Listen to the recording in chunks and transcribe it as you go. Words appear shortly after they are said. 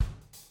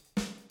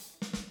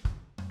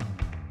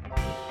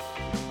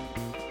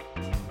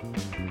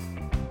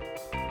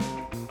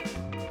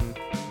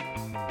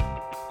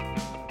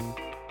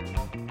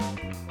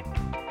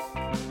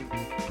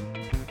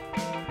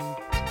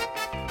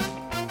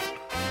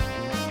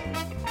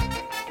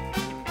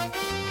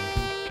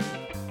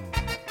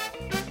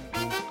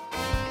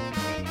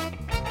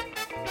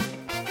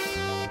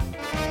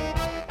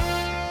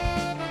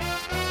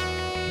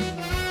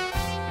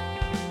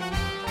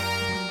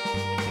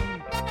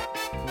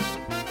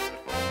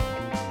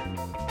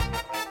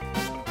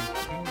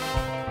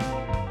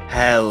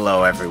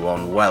Hello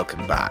everyone,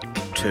 welcome back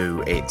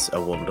to It's a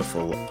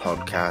Wonderful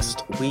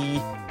Podcast. We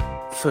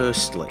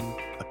firstly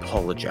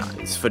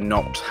apologise for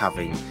not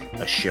having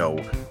a show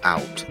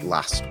out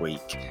last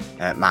week.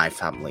 My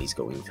family's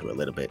going through a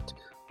little bit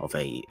of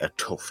a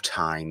tough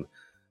time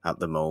at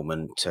the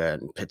moment,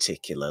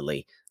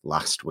 particularly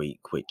last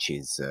week, which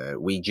is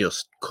we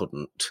just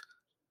couldn't,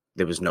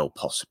 there was no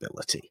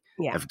possibility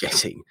of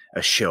getting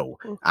a show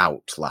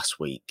out last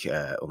week,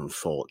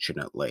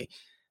 unfortunately.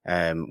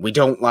 We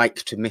don't like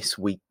to miss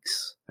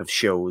weeks of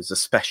shows,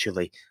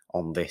 especially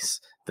on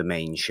this, the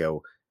main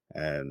show.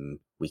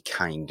 We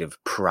kind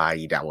of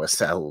pride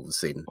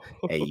ourselves in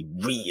a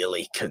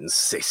really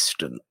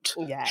consistent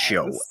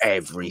show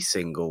every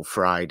single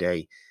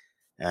Friday.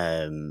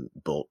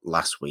 But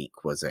last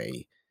week was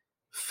a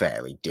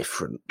fairly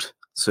different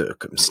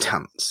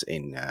circumstance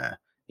in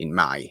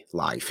my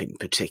life in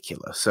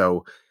particular.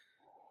 So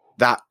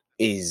that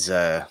is,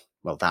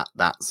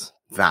 that's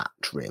that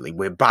really.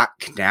 We're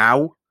back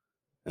now.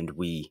 And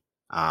we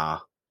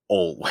are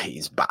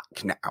always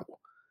back now.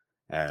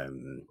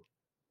 And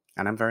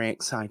I'm very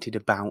excited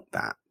about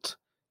that.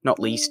 Not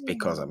least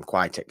because I'm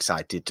quite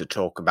excited to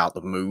talk about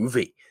the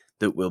movie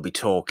that we'll be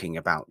talking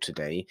about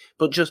today,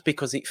 but just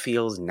because it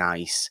feels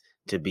nice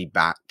to be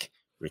back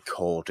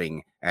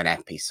recording an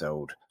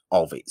episode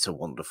of It's a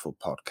Wonderful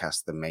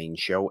Podcast, the main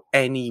show,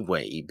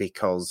 anyway,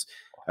 because,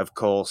 of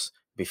course,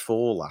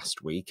 before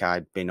last week,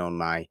 I'd been on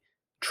my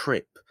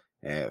trip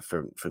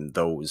from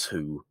those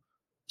who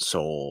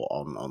saw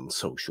on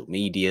social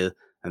media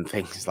and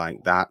things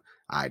like that.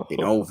 I'd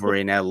been over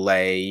in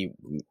LA.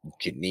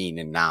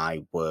 Janine and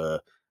I were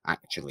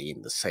actually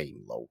in the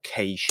same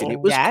location. It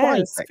was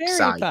quite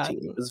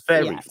exciting. It was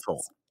very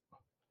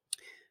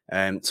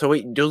fun. So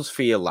it does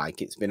feel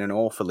like it's been an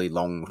awfully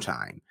long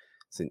time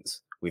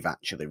since we've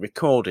actually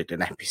recorded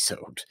an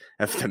episode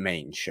of the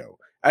main show.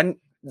 And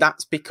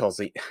that's because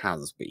it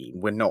has been.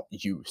 We're not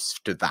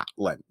used to that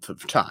length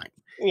of time.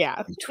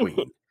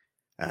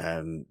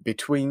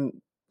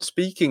 Between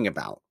speaking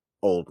about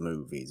old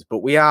movies,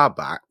 but we are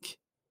back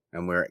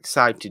and we're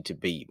excited to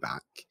be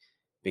back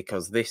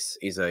because this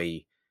is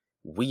a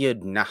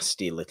weird,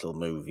 nasty little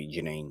movie,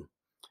 Janine,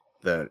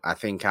 that I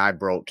think I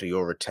brought to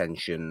your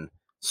attention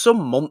some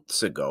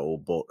months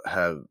ago, but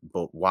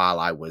while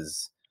I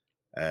was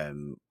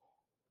in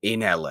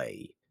LA,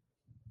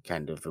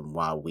 kind of, and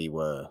while we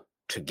were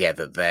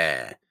together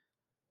there,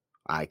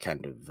 I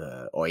kind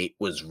of, or it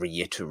was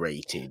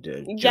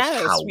reiterated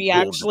just how we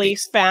actually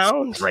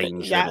found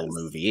strange little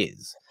movie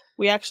is.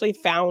 We actually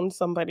found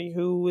somebody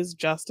who was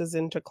just as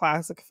into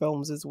classic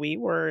films as we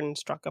were and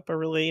struck up a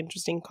really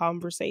interesting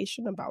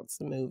conversation about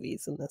some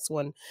movies. And this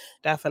one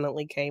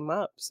definitely came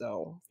up.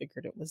 So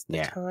figured it was the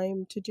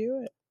time to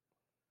do it.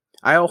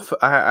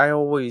 I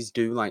always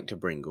do like to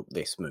bring up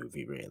this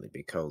movie, really,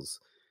 because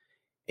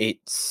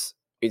it's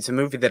a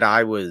movie that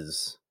I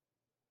was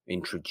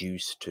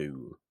introduced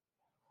to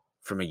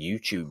from a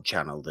YouTube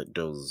channel that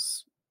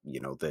does,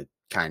 the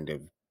kind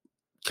of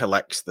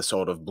collects the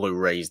sort of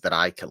Blu-rays that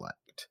I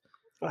collect.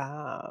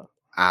 Wow.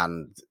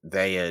 And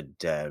they had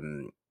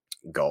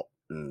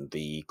gotten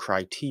the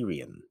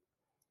Criterion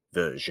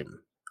version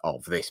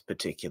of this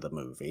particular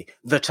movie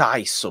that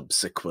I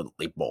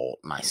subsequently bought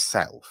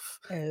myself.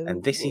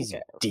 And this is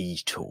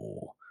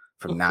Detour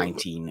from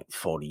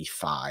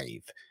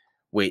 1945,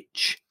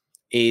 which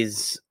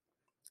is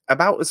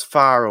about as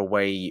far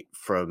away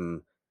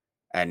from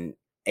an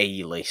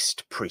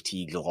A-list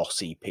pretty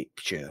glossy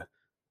picture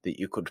that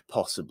you could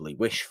possibly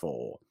wish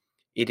for.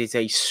 It is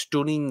a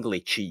stunningly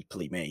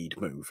cheaply made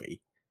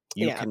movie.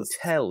 You can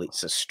tell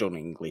it's a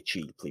stunningly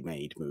cheaply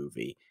made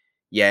movie,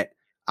 yet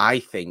I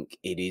think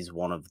it is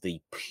one of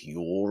the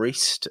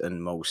purest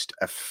and most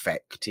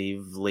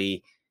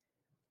effectively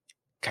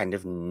kind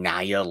of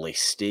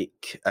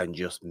nihilistic and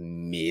just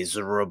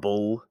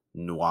miserable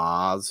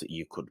noirs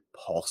you could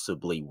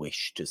possibly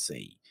wish to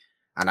see.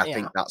 And I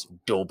think that's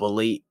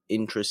doubly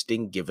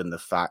interesting given the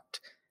fact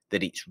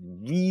that it's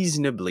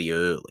reasonably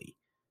early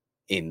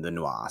in the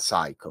noir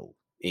cycle,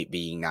 it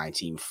being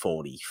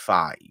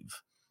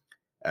 1945.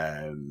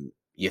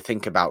 You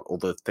think about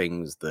other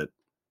things that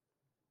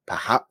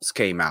perhaps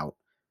came out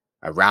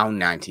around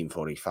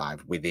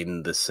 1945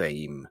 within the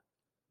same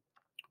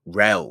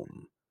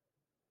realm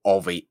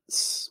of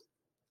its,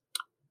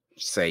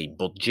 say,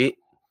 budget,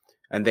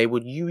 and they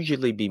would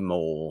usually be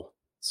more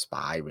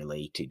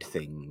spy-related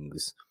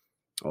things,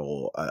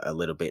 or a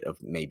little bit of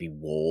maybe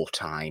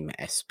wartime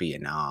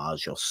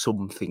espionage or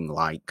something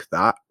like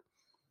that.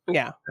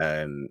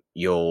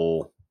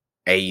 Your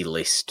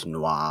A-list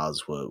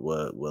noirs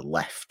were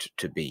left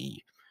to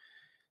be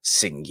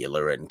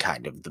singular and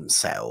kind of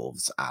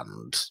themselves,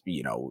 and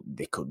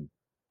they could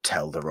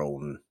tell their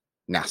own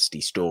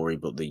nasty story,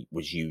 but there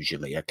was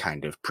usually a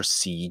kind of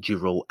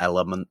procedural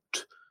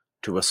element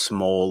to a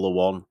smaller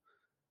one,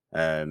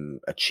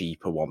 a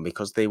cheaper one,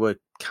 because they were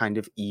kind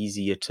of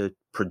easier to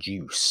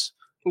produce.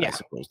 I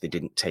suppose they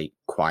didn't take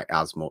quite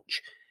as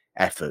much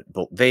effort.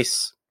 But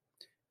this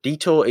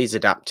Detour is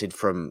adapted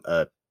from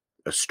a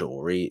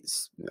story.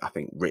 It's, I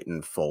think,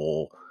 written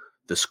for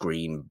the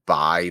screen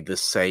by the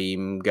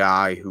same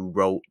guy who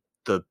wrote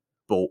the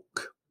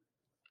book.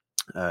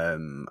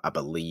 I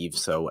believe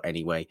so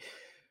anyway.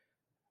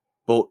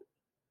 But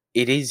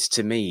it is,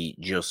 to me,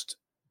 just,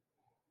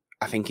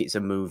 I think it's a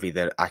movie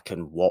that I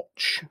can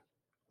watch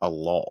a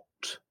lot.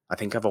 I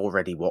think I've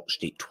already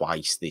watched it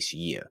twice this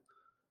year.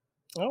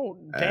 Oh,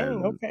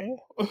 dang, okay.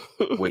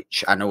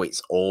 Which I know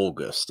it's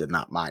August and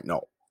that might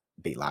not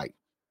be like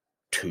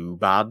too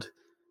bad,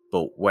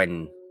 but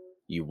when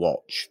you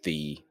watch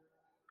the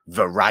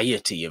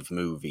variety of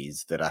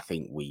movies that I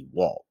think we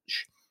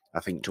watch, I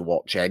think to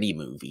watch any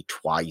movie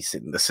twice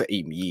in the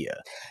same year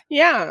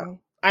Yeah.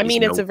 I is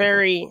mean,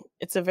 notable.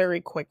 it's a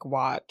very quick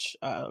watch.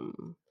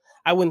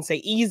 I wouldn't say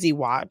easy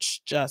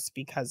watch just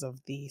because of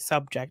the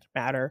subject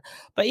matter,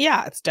 but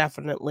yeah, it's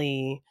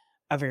definitely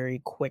a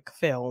very quick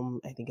film.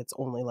 I think it's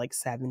only like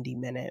 70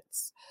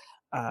 minutes.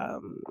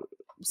 Um,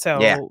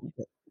 Yeah. so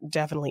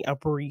definitely a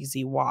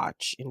breezy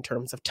watch in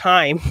terms of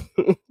time.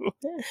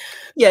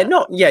 Yeah, Uh,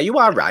 not yeah, you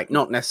are right.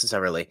 Not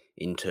necessarily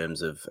in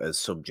terms of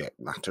subject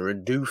matter,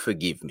 and do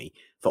forgive me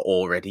for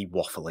already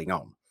waffling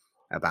on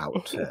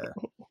about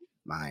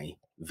my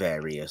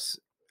various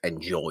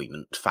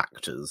enjoyment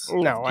factors of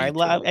no,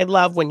 Detour. I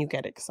love when you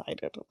get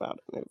excited about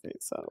a movie.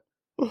 So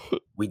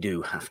We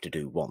do have to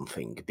do one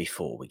thing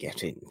before we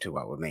get into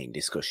our main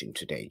discussion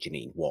today,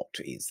 Janine. What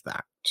is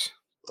that?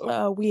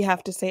 we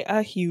have to say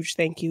a huge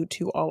thank you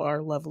to all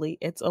our lovely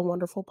It's a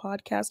Wonderful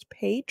Podcast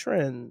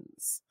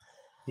patrons.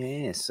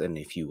 Yes, and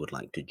if you would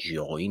like to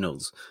join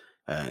us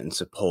and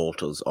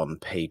support us on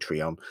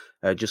Patreon,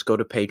 just go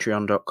to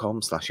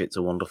patreon.com/it's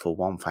a wonderful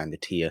one. Find the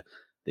tier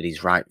that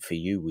is right for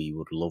you. We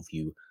would love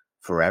you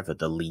forever.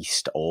 The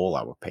least all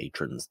our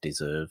patrons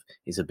deserve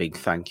is a big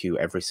thank you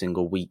every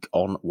single week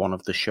on one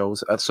of the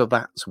shows. So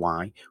that's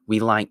why we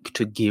like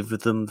to give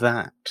them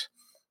that.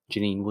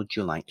 Janine, would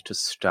you like to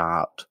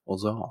start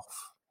us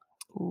off?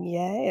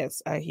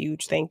 Yes, a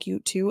huge thank you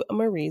to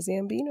Marie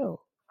Zambino.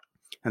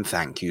 And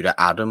thank you to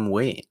Adam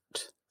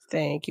Witt.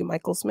 Thank you,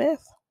 Michael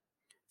Smith.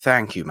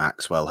 Thank you,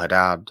 Maxwell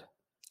Haddad.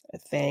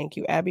 Thank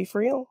you, Abby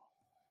Friel.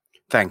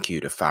 Thank you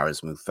to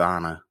Faraz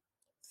Muthana.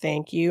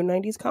 Thank you,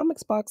 90s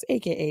Comics Box,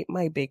 aka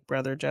my big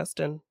brother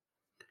Justin.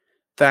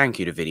 Thank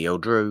you to Video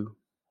Drew.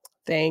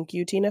 Thank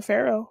you, Tina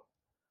Farrow.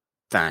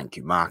 Thank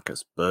you,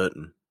 Marcus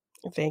Burton.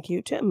 Thank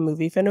you to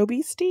Movie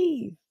Fenobi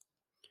Steve.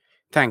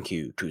 Thank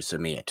you to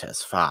Samir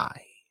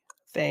Tesfaye.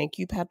 Thank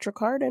you, Patrick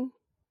Harden.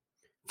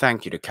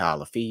 Thank you to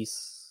Carla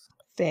Feast.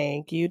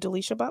 Thank you,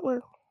 Delisha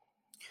Butler.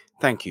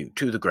 Thank you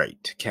to the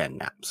great Ken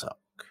Knapsack.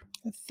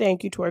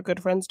 Thank you to our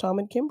good friends Tom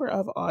and Kimber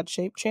of Odd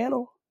Shape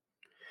Channel.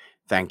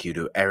 Thank you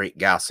to Eric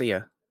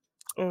Garcia.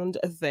 And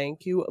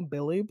thank you,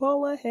 Billy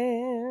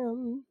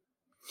Bolahan.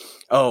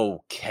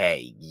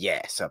 Okay,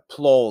 yes,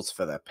 applause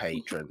for the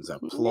patrons,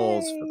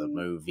 applause for the Yay.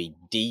 movie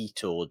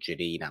Detour,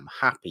 Janine. I'm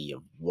happy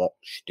you've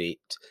watched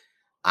it.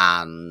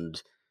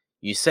 And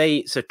you say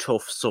it's a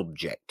tough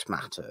subject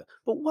matter,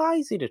 but why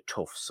is it a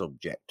tough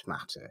subject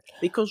matter?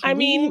 Because I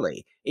mean,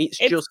 really, it's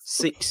it's just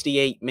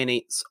 68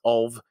 minutes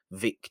of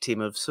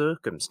victim of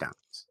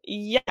circumstance.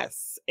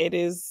 yes, it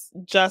is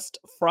just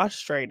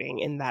frustrating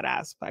in that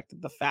aspect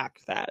of the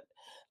fact that,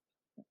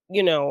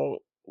 you know,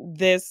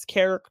 this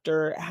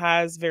character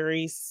has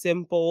very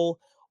simple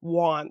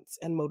wants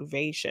and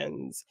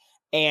motivations,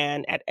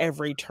 and at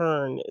every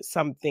turn,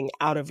 something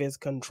out of his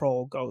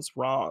control goes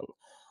wrong.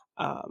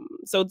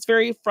 So it's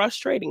very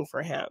frustrating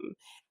for him.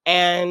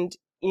 And,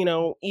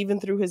 even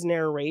through his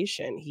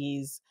narration,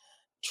 he's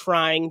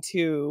trying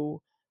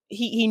to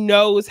he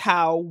knows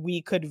how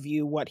we could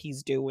view what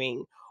he's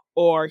doing,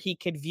 or he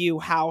could view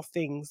how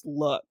things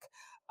look.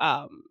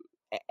 Um,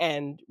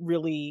 and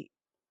really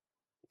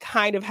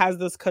kind of has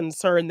this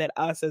concern that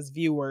us as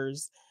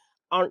viewers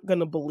aren't going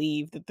to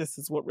believe that this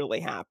is what really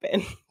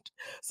happened.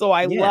 So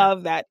I Yeah,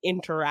 love that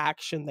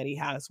interaction that he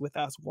has with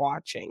us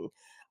watching,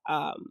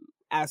 um,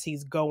 as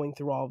he's going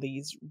through all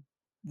these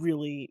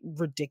really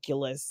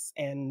ridiculous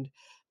and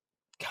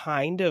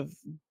kind of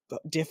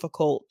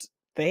difficult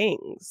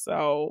things.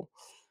 So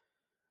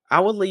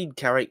our lead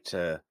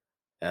character,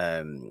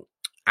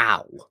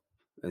 Al,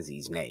 as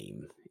his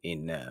name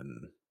in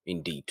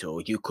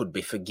Detour, you could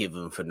be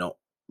forgiven for not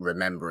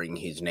remembering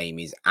his name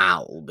is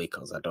Al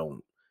because I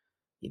don't,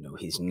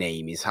 his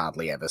name is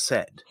hardly ever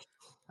said.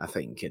 I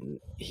think, and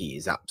he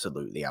is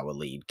absolutely our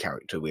lead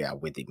character. We are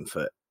with him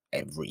for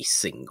every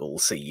single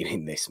scene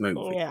in this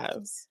movie.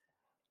 yes.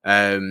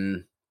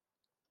 Um,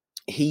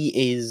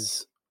 he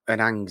is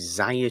an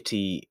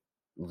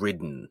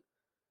anxiety-ridden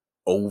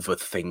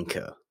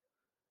overthinker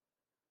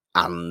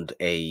and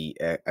a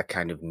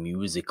kind of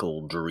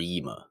musical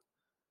dreamer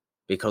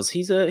because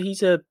he's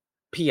a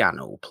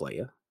piano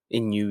player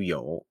in New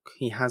York.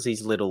 He has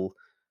his little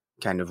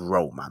kind of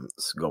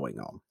romance going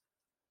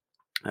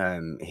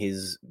on.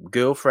 His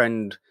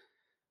girlfriend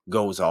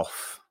goes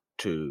off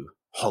to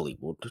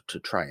Hollywood to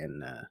try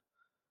and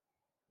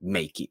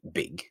make it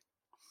big,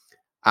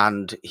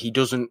 and he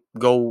doesn't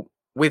go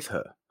with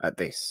her at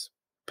this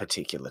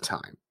particular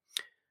time.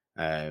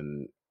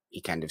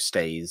 He kind of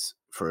stays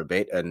for a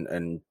bit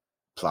and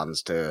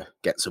plans to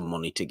get some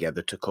money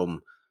together to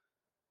come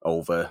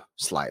over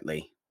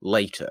slightly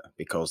later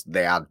because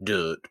they are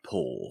dirt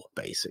poor,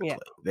 basically.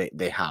 Yeah.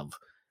 They have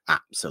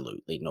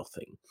absolutely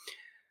nothing.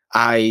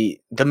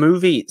 The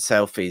movie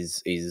itself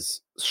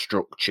is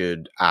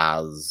structured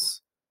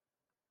as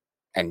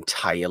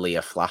entirely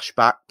a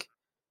flashback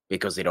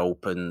because it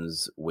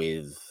opens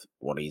with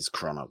what is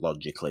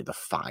chronologically the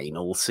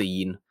final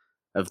scene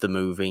of the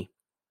movie.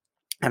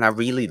 And I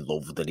really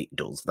love that it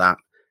does that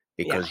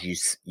Yeah. because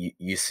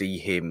you see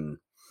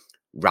him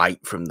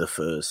right from the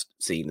first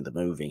scene of the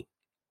movie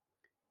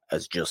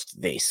as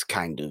just this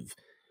kind of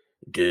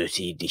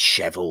dirty,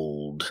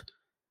 disheveled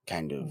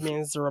kind of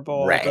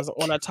Miserable, wreck. doesn't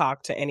want to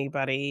talk to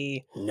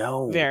anybody,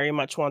 No, very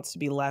much wants to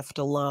be left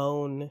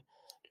alone,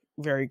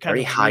 very kind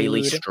very of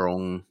highly rude.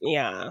 strung,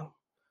 Yeah.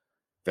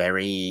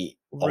 very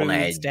on Rude,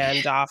 edge.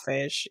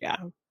 standoffish. Yeah.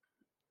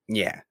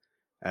 Yeah.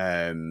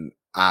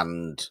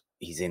 And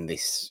he's in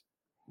this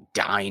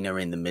diner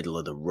in the middle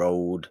of the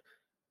road.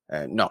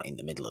 Not in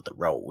the middle of the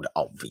road,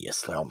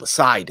 obviously, on the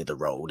side of the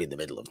road in the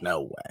middle of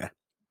nowhere.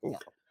 No.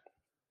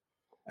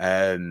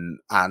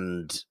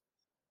 And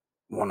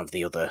one of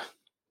the other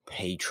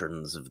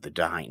patrons of the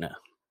diner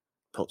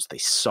puts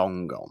this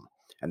song on.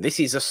 And this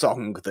is a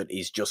song that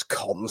is just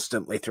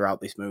constantly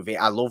throughout this movie.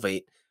 I love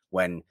it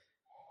when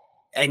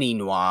any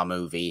noir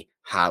movie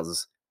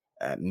has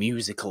a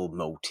musical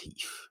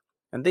motif.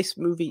 And this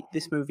movie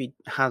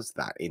has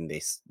that in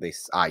this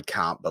I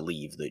Can't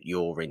Believe That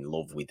You're in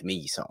Love With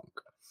Me song,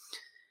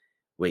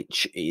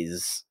 which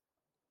is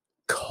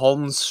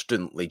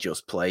constantly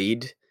just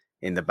played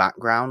in the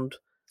background.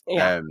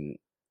 Yeah.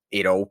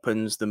 It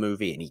opens the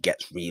movie and he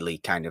gets really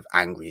kind of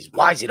angry.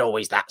 Why is it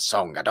always that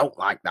song? I don't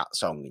like that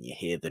song. And you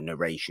hear the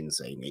narration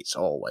saying it's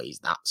always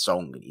that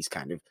song. And he's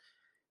kind of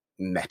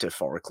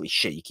metaphorically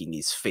shaking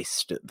his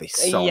fist at this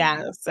song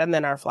Yes, and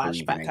then our for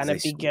even flashback kind of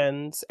existing.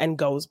 begins and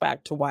goes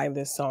back to why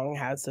this song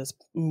has this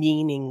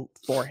meaning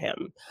for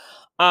him.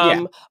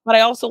 Yeah, But I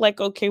also like,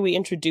 okay, we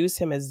introduce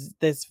him as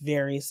this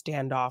very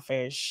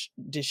standoffish,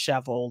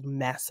 disheveled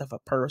mess of a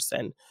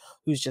person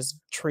who's just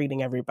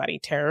treating everybody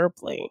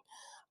terribly.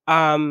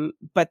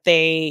 But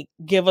they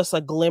give us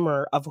a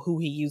glimmer of who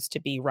he used to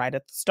be right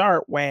at the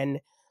start when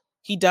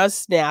he does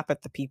snap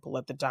at the people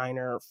at the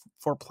diner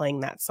for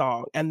playing that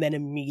song and then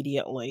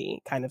immediately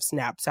kind of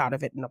snaps out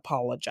of it and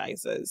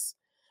apologizes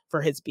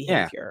for his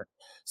yeah, behavior.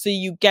 So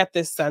you get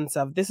this sense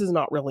of this is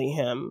not really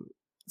him.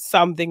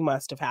 Something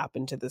must have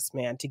happened to this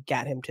man to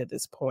get him to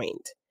this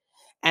point.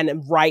 And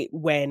then right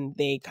when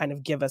they kind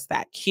of give us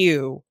that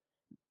cue,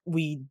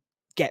 we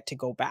get to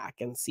go back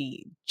and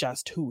see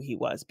just who he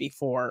was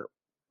before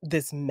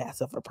this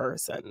mess of a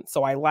person.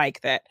 So I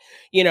like that,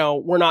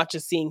 we're not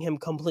just seeing him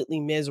completely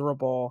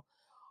miserable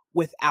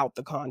without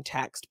the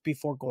context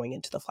before going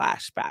into the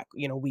flashback.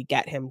 We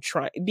get him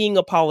being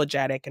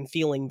apologetic and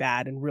feeling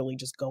bad and really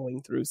just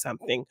going through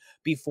something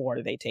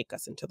before they take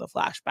us into the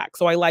flashback.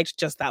 So I liked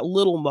just that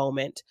little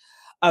moment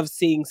of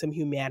seeing some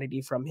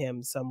humanity from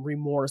him, some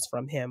remorse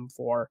from him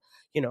for,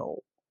 you know,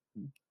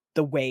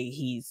 the way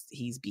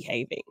he's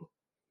behaving.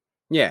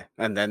 yeah.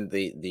 And then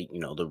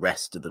the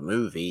rest of the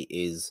movie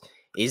is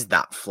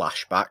that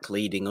flashback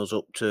leading us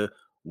up to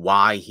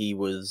why he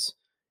was,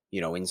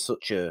 in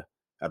such a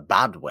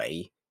bad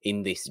way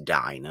in this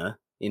diner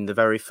in the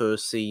very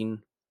first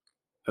scene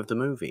of the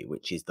movie,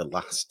 which is the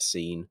last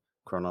scene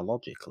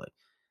chronologically.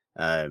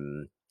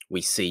 Um, we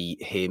see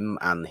him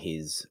and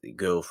his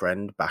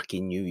girlfriend back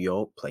in New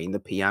York playing the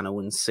piano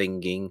and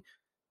singing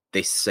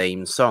this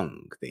same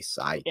song. This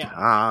I Yeah.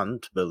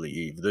 can't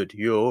believe that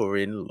you're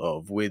in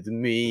love with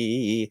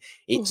me.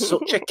 It's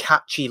such a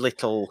catchy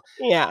little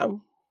Yeah.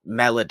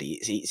 melody.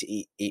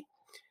 It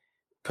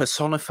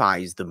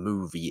personifies the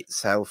movie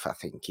itself. I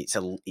think it's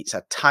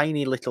a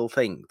tiny little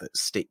thing that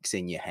sticks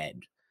in your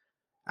head.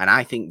 And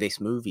I think this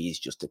movie is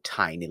just a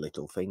tiny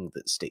little thing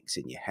that sticks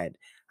in your head.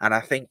 And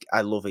I think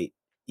I love it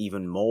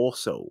even more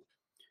so.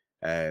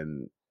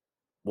 Um,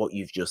 what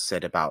you've just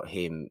said about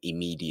him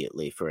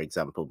immediately, for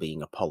example,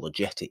 being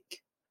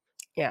apologetic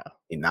Yeah.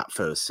 in that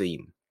first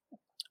scene,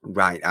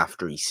 right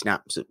after he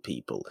snaps at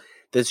people.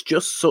 There's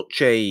just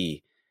such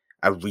a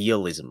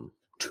realism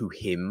to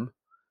him,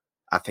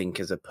 I think,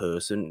 as a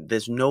person.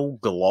 There's no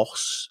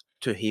gloss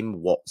to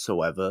him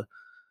whatsoever.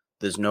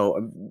 There's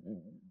no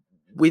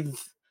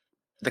with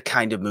the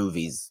kind of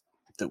movies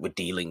that we're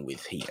dealing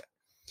with here,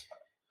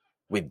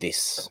 with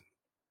this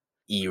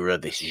era,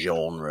 this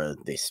genre,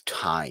 this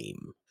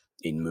time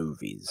in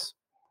movies,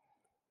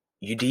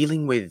 you're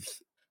dealing with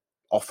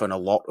often a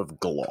lot of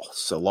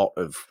gloss, a lot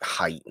of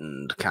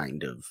heightened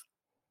kind of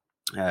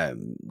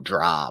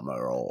drama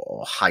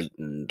or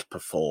heightened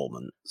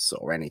performance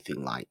or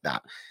anything like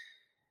that.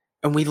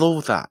 And we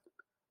love that.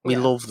 We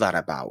Yeah. love that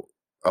about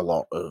a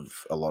lot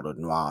of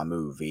noir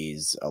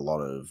movies, a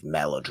lot of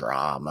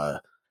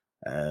melodrama,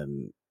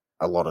 um,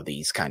 a lot of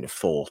these kind of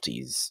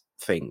 40s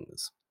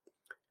things.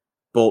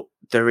 But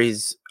there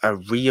is a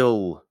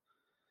real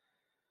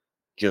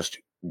just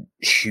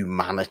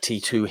humanity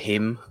to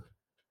him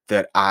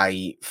that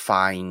I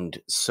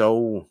find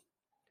so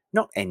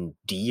not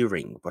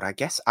endearing, but I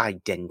guess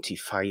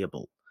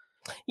identifiable,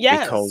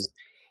 Yes. because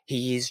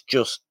he is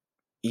just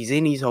he's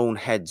in his own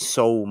head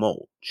so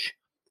much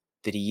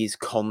that he is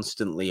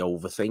constantly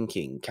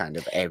overthinking kind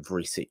of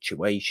every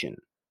situation.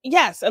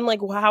 Yes, and like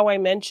how I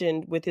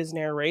mentioned with his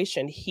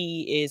narration,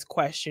 he is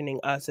questioning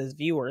us as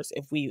viewers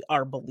if we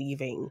are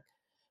believing,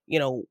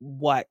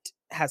 what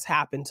has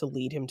happened to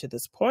lead him to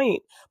this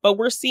point. But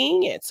we're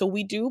seeing it. So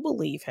we do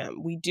believe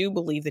him. We do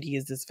believe that he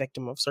is this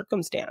victim of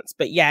circumstance,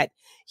 but yet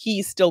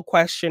he's still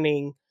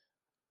questioning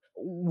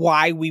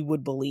why we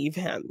would believe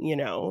him,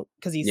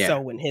 because he's Yeah,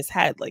 so in his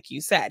head, like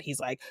you said. He's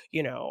like,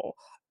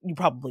 you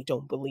probably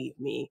don't believe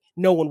me.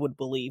 No one would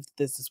believe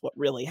this is what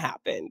really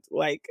happened.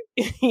 Like,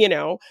 because he's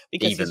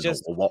even though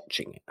just, we're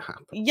watching it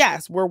happen.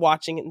 yes, we're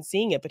watching it and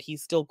seeing it, but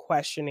he's still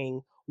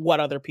questioning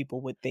what other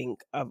people would think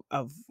of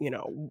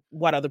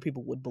what other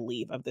people would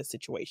believe of this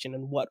situation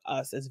and what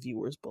us as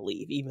viewers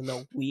believe, even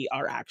though we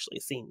are actually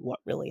seeing what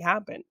really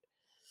happened.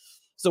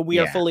 So we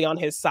are Yeah, fully on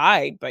his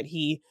side, but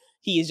he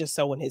is just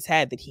so in his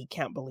head that he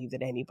can't believe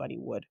that anybody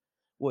would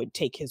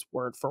take his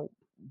word for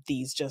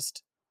these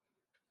just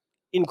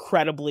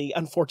incredibly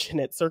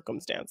unfortunate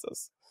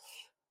circumstances.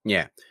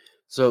 yeah.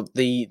 So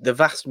the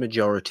vast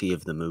majority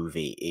of the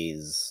movie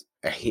is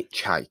a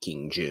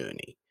hitchhiking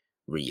journey,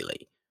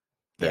 really,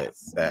 that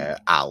Yes.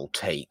 Al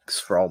takes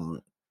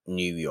from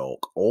New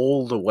York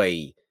all the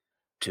way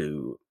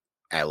to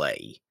LA,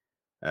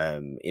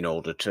 in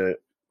order to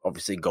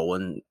obviously go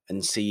and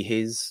see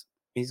his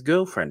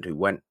girlfriend who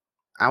went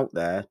out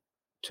there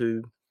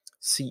to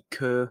seek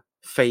her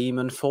fame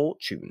and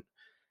fortune.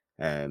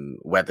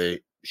 Whether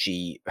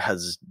she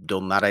has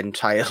done that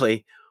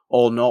entirely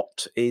or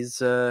not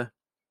is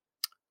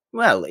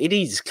well, it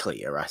is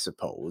clear, I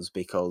suppose,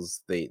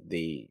 because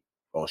the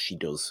or she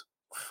does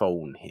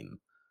phone him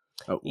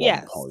at one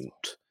Yes.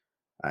 point,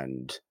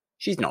 and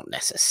she's not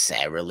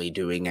necessarily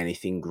doing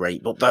anything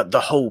great, but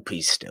the hope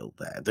is still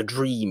there, the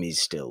dream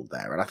is still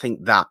there, and I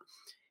think that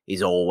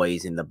is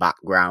always in the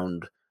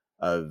background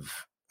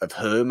of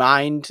her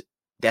mind,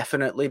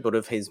 definitely, but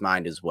of his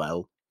mind as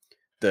well.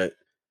 That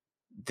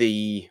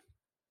the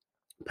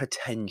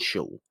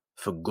potential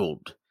for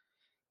good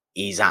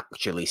is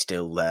actually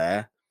still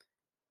there.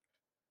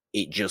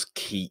 It just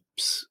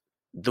keeps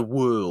the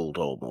world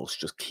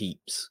almost just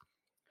keeps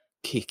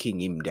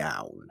kicking him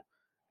down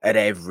at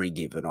every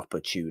given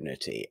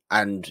opportunity.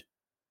 And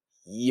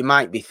you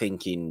might be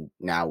thinking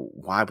now,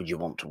 why would you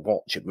want to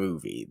watch a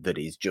movie that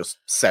is just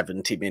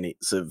 70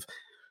 minutes of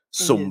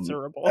some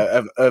Miserable.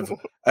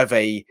 of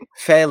a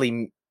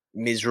fairly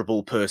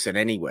miserable person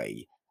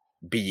anyway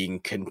being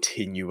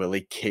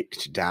continually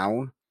kicked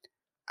down?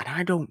 And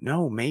I don't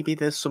know, maybe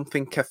there's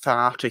something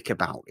cathartic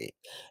about it.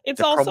 It's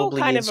There also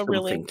probably kind of is a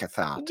really something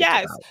cathartic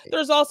yes, about it.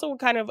 there's also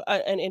kind of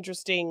an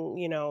interesting,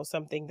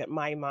 something that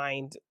my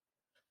mind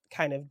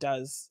kind of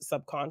does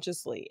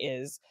subconsciously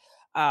is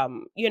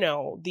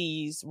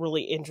these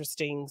really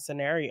interesting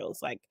scenarios,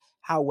 like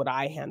how would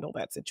I handle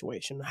that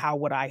situation? How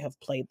would I have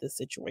played this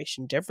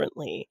situation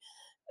differently?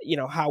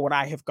 How would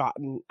I have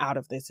gotten out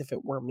of this if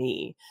it were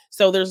me?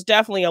 So there's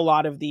definitely a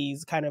lot of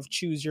these kind of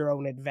choose your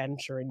own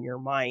adventure in your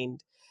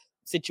mind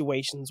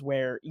situations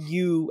where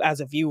you as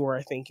a viewer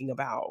are thinking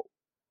about,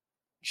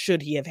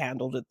 should he have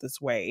handled it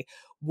this way?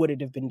 Would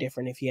it have been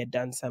different if he had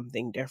done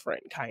something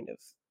different, kind of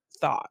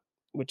thought,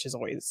 which is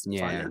always fun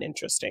Yeah, and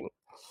interesting.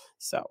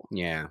 So,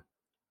 yeah.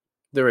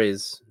 There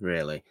is,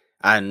 really.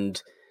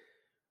 And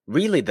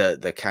really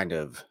the kind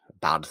of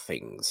bad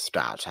things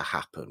start to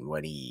happen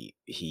when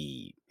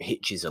he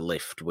hitches a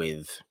lift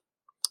with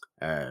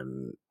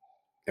um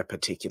a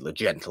particular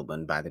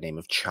gentleman by the name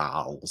of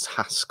Charles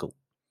Haskell,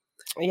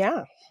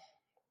 yeah.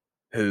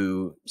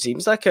 who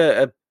seems like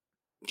a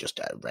just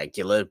a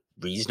regular,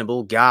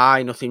 reasonable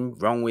guy, nothing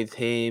wrong with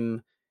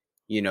him.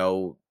 You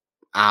know,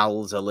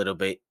 Al's a little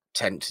bit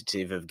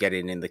tentative of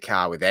getting in the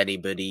car with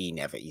anybody.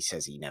 He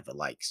says he never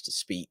likes to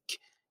speak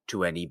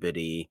to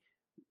anybody.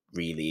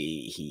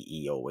 Really,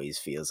 he always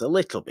feels a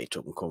little bit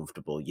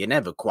uncomfortable. You're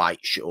never quite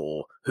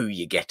sure who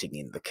you're getting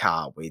in the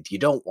car with. You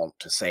don't want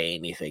to say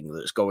anything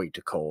that's going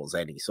to cause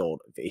any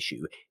sort of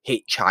issue.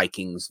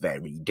 Hitchhiking's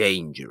very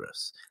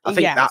dangerous. I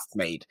think Yes. that's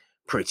made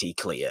pretty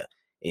clear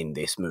in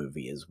this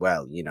movie as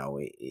well.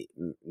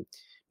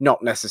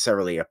 Not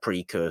necessarily a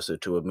precursor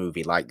to a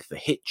movie like The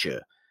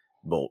Hitcher,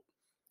 but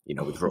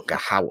with Rutger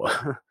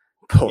Hauer.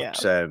 Yeah.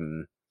 But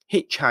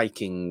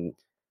hitchhiking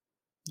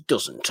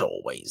doesn't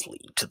always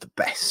lead to the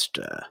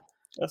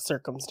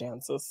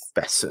Circumstances.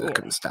 best Yeah.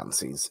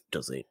 circumstances,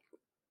 does it?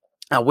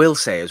 I will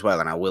say as well,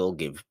 and I will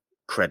give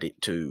credit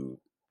to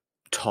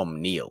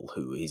Tom Neal,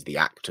 who is the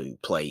actor who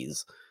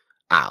plays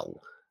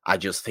Al. I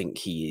just think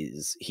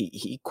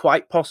he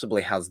quite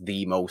possibly has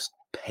the most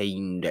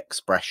pained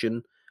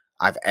expression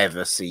I've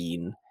ever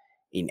seen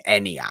in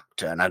any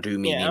actor, and I do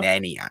mean in Yeah.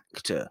 any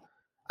actor.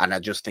 And I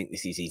just think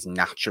this is his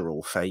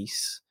natural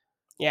face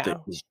that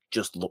Yeah.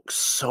 just looks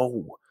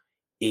so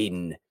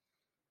in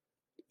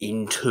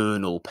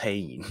internal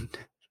pain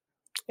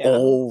Yeah.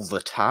 all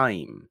the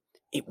time.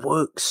 It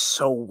works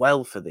so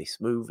well for this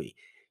movie.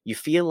 You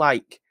feel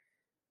like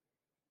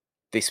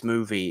this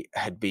movie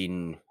had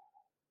been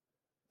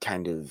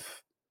kind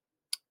of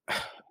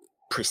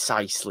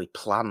precisely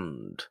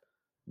planned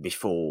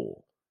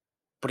before,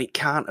 but it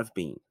can't have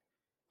been,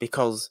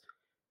 because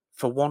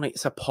for one,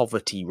 it's a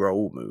Poverty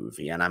Row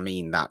movie, and I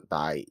mean that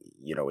by,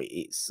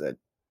 it's a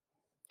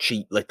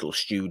cheap little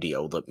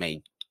studio that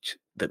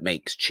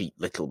makes cheap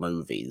little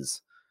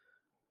movies,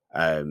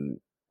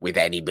 with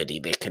anybody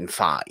they can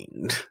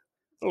find,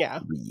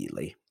 Yeah.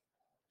 really,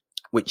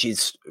 which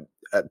is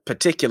a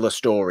particular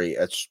story,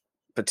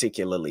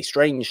 particularly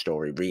strange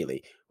story,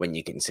 really, when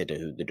you consider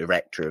who the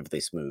director of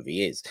this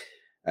movie is.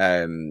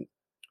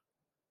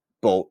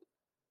 But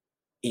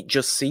it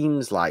just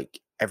seems like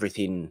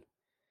everything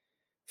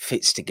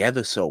fits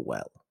together so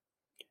well.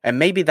 And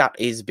maybe that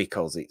is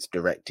because it's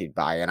directed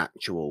by an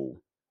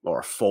actual, or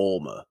a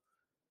former,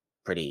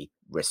 pretty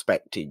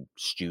respected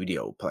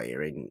studio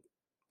player in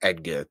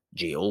Edgar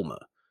G. Ulmer,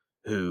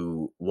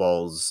 who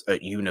was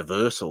at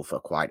Universal for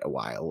quite a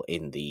while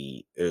in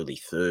the early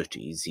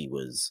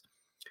 30s.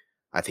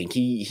 I think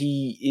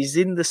he is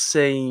in the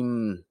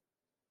same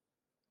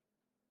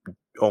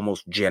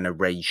almost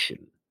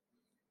generation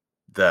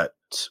that,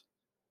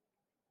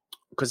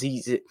 because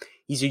he's a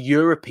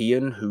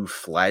European who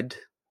fled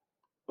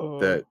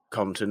the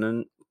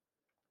continent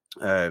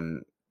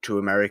to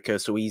America,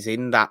 so he's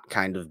in that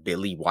kind of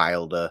Billy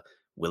Wilder,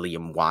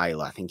 William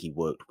Wyler. I think he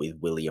worked with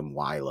William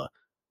Wyler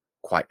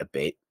quite a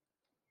bit.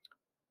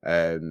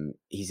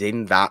 He's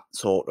in that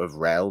sort of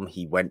realm.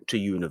 He went to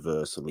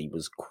Universal. He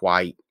was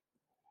quite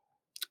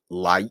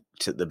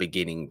liked at the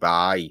beginning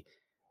by,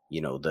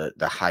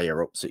 the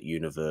higher ups at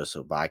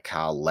Universal, by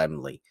Carl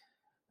Laemmle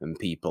and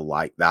people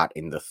like that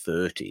in the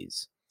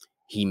 30s.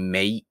 He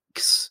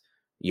makes,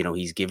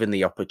 he's given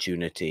the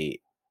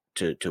opportunity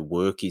to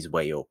work his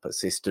way up,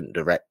 assistant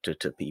director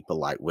to people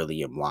like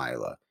William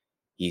Wyler.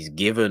 He's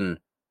given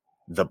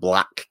The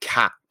Black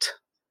Cat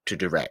to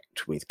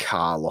direct with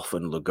Karloff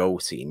and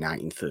Lugosi in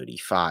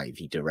 1935.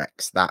 He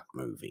directs that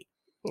movie.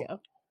 Yeah.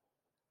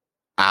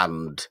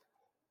 And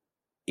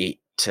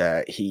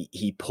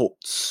he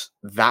puts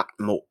that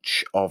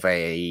much of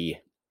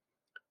a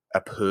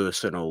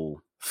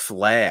personal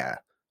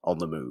flair on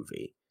the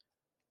movie,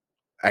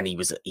 and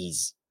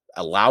he's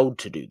allowed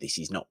to do this.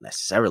 He's not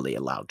necessarily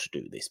allowed to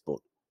do this, but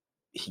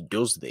he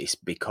does this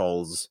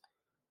because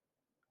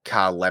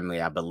Carl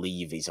Laemmle, I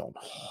believe, is on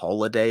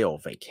holiday or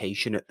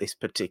vacation at this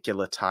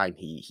particular time.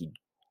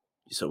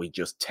 So he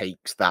just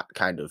takes that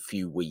kind of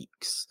few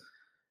weeks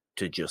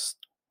to just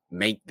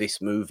make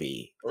this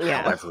movie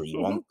however he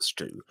wants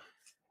to.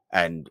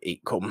 And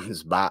it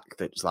comes back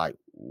that's like,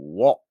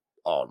 what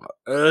on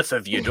earth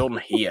have you done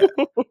here,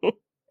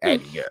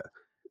 Edgar?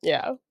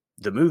 Yeah.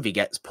 The movie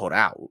gets put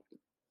out.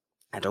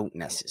 I don't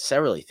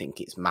necessarily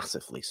think it's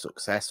massively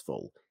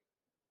successful.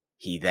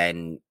 He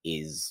then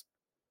is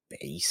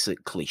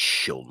basically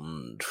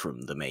shunned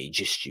from the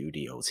major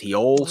studios. He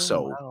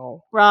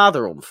also,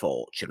 rather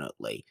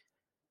unfortunately,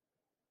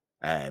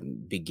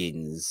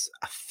 begins,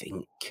 I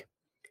think,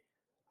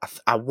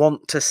 I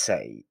want to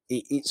say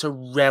it's a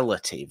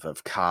relative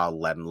of Carl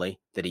Laemmle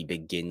that he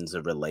begins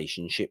a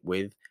relationship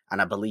with,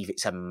 and I believe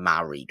it's a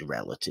married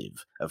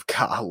relative of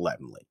Carl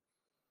Laemmle.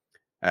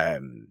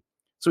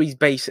 So he's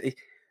basically,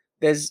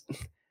 there's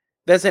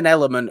an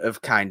element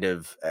of kind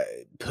of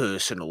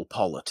personal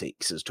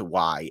politics as to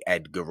why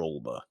Edgar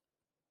Ulmer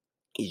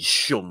is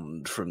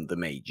shunned from the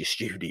major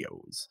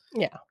studios.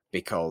 Yeah.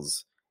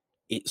 Because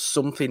it's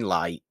something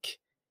like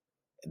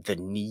the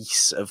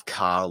niece of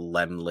Carl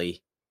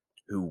Laemmle,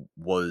 who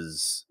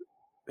was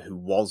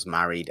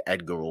married,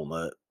 Edgar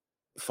Ulmer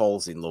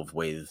falls in love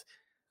with,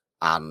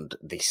 and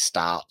they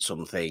start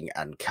something,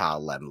 and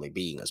Carl Laemmle,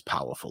 being as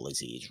powerful as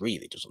he is,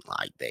 really doesn't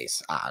like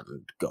this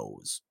and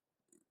goes,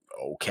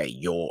 okay,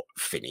 you're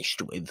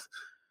finished with,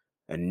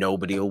 and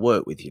nobody will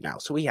work with you now.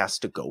 So he has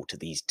to go to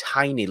these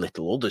tiny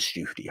little other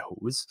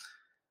studios,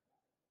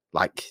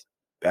 like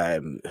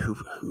who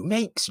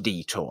makes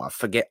Detour?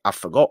 I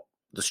forgot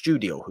the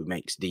studio who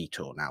makes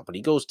Detour now, but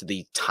he goes to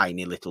these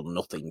tiny little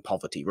nothing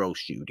Poverty Row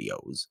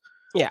studios.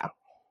 Yeah.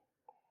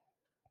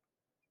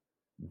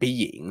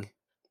 Being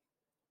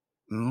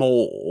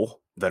more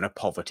than a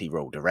Poverty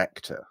Row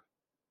director.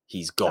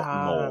 He's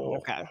got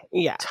more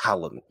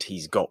talent.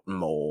 He's got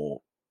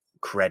more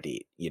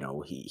credit.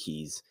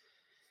 He's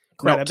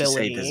credibility. Not to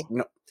say there's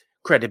no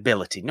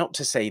credibility. Not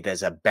to say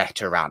there's a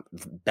better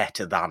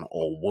than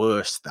or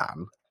worse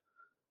than,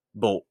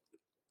 but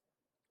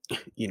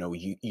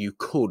you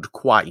could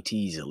quite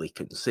easily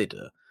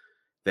consider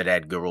that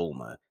Edgar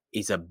Ulmer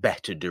is a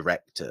better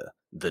director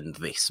than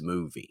this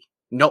movie.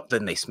 Not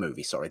than this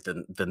movie, sorry,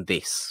 than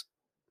this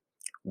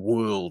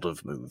world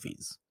of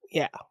movies.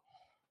 Yeah.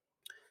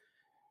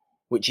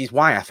 Which is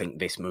why I think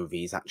this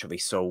movie is actually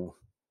so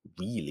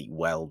really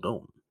well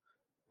done.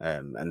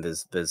 And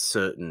there's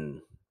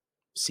certain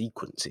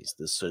sequences,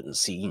 there's certain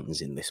scenes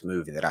in this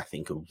movie that I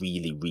think are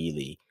really,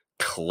 really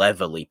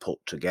cleverly put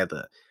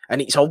together.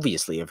 And it's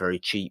obviously a very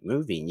cheap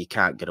movie, and you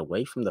can't get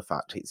away from the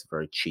fact it's a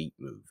very cheap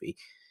movie.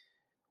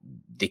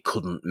 they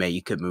couldn't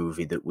make a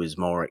movie that was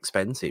more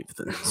expensive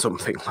than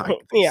something like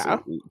this. Yeah.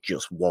 It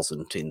just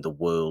wasn't in the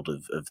world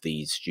of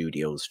these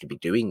studios to be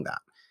doing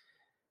that.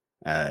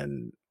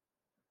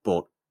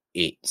 But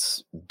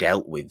it's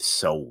dealt with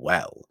so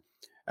well.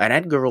 And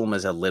Edgar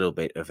Ulmer's a little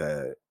bit of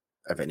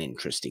an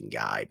interesting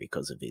guy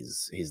because of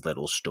his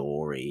little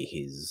story,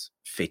 his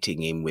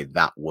fitting in with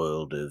that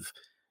world of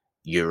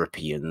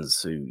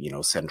Europeans who,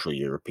 Central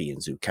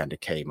Europeans who kind of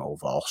came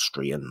over,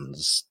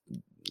 Austrians,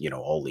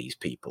 all these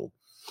people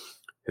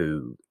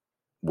who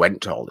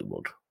went to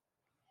Hollywood,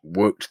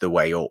 worked their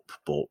way up,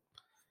 but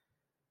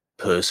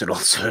personal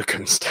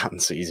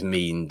circumstances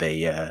mean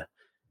they,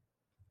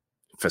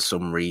 for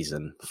some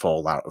reason,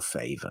 fall out of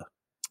favor.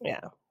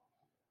 Yeah.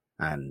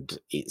 And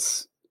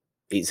it's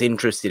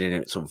interesting and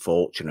it's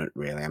unfortunate,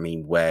 really. I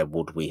mean, where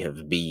would we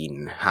have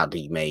been had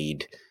he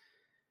made,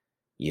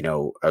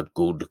 a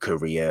good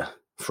career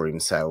for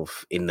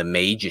himself in the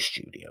major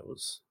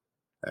studios?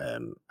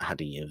 Had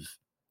he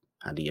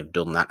have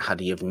done that? Had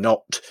he have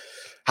not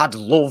had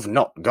love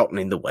not gotten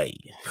in the way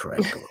for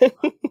Edgar?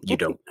 You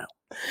don't know.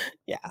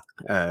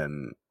 Yeah.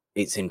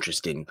 It's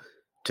interesting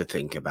to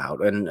think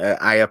about, and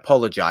I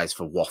apologize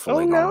for Oh,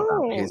 waffling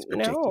on about his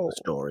particular no.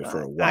 story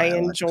for a I while.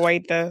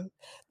 enjoyed the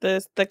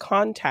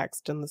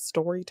context and the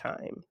story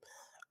time,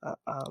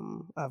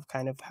 of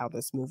kind of how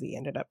this movie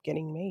ended up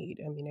getting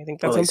made. I mean, I think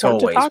that's Well, it's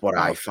important to always talk what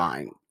I about.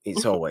 find.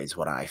 It's always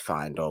what I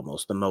find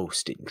almost the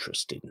most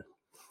interesting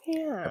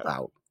Yeah.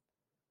 about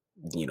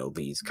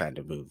these kind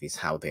of movies,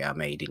 how they are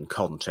made in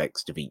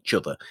context of each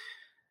other.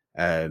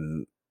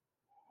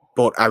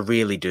 But I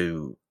really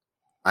do.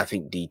 I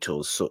think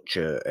Detour's such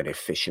an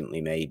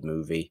efficiently made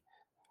movie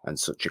and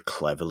such a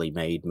cleverly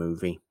made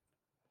movie.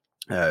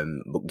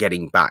 But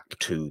getting back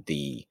to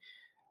the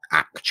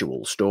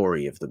actual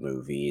story of the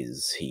movie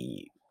is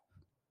he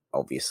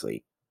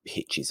obviously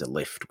hitches a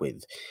lift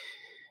with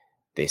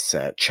this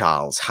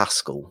Charles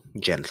Haskell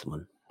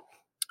gentleman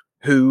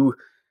who,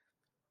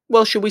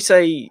 well, shall we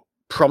say,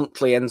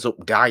 promptly ends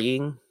up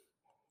dying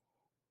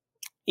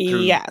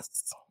through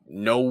Yes.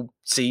 no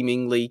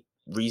seemingly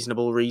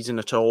reasonable reason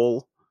at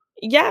all.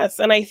 Yes,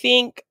 and I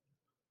think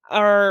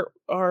our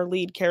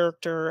lead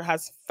character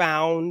has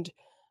found,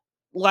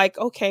 like,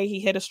 okay, he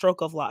hit a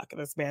stroke of luck.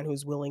 This man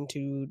who's willing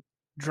to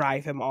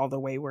drive him all the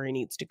way where he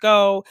needs to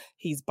go.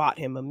 He's bought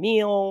him a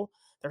meal.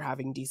 They're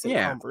having decent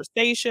Yeah.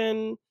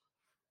 conversation.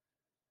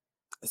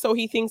 So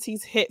he thinks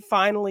he's hit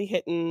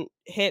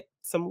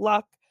some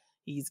luck.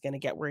 He's gonna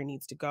get where he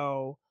needs to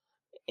go,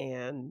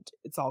 and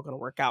it's all gonna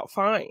work out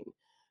fine.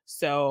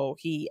 So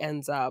he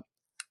ends up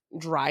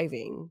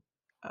driving,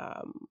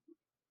 um,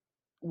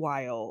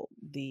 while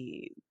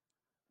the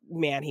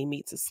man he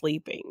meets is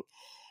sleeping.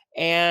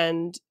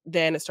 And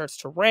then it starts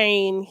to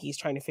rain. He's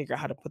trying to figure out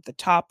how to put the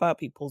top up.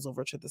 He pulls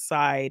over to the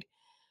side.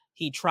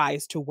 He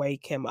tries to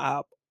wake him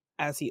up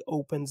as he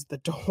opens the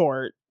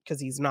door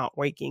because he's not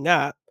waking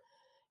up.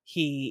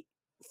 He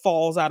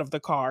falls out of the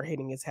car,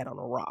 hitting his head on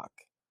a rock.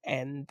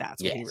 And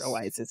that's when he Yes.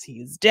 realizes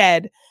he's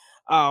dead.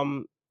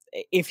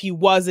 If he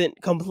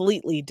wasn't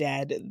completely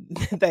dead,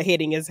 the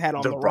hitting his head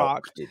on The the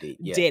rock did it.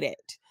 Yeah. did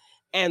it.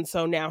 And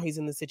so now he's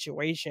in the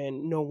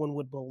situation. No one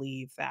would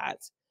believe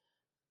that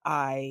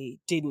I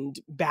didn't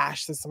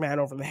bash this man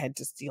over the head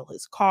to steal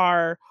his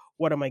car.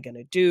 What am I going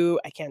to do?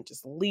 I can't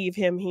just leave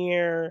him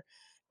here.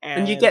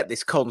 And you get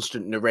this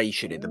constant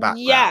narration in the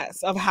background.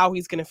 Yes, of how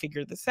he's going to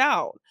figure this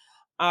out.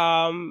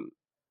 Um,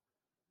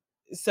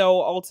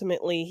 so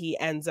ultimately, he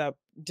ends up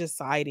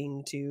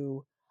deciding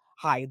to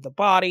hide the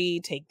body,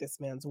 take this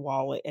man's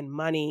wallet and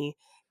money,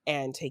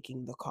 and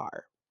taking the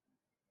car.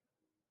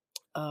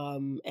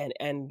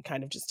 And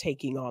kind of just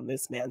taking on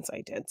this man's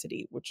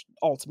identity, which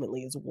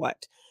ultimately is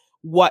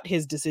what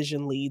his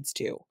decision leads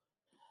to.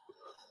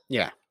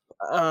 Yeah.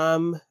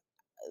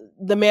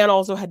 The man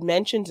also had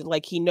mentioned,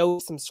 like, he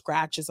knows some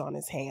scratches on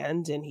his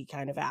hand, and he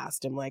kind of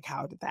asked him, like,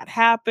 how did that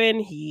happen?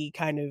 He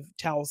kind of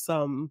tells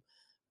some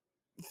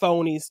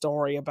phony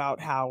story about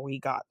how he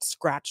got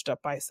scratched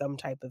up by some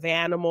type of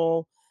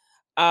animal.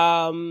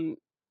 Um,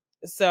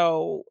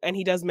 and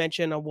he does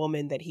mention a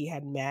woman that he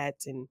had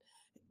met and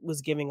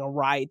was giving a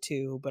ride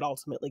to, but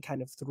ultimately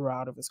kind of threw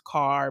out of his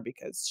car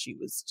because she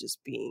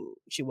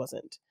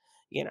wasn't,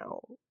 you know,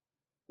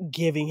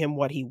 giving him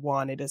what he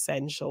wanted,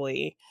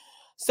 essentially.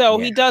 So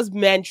Yeah. he does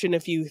mention a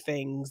few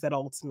things that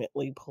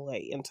ultimately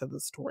play into the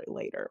story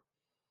later.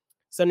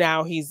 So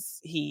now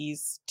he's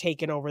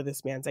taken over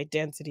this man's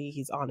identity.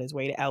 He's on his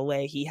way to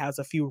LA. He has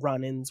a few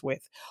run-ins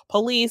with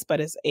police,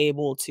 but is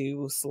able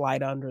to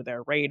slide under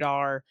their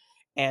radar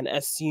and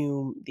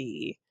assume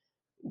the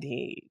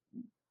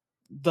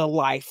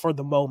life for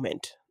the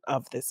moment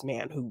of this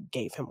man who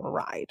gave him a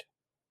ride.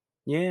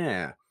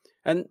 Yeah.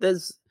 And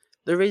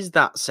there is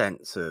that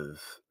sense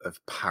of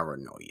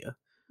paranoia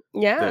that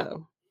Yeah.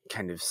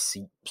 kind of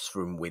seeps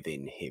from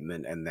within him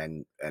and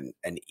then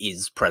and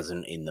is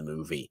present in the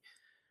movie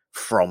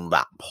from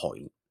that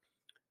point.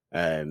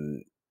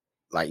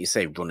 like you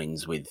say,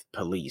 run-ins with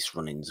police,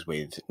 run-ins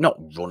with, not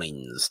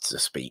run-ins to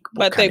speak, but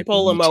But they kind of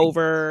pull him meeting.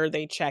 over,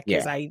 they check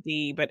his Yeah,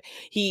 ID, but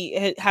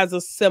he has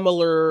a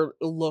similar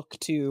look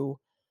to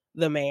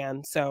the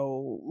man,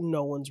 so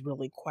no one's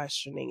really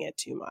questioning it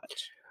too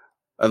much.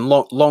 and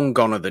long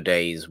gone are the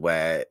days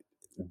where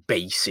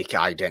basic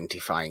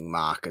identifying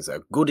markers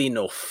are good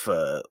enough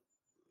for,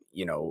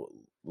 you know,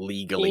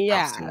 legally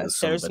passing as Yes,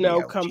 there's somebody no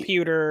else.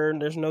 computer,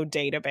 there's no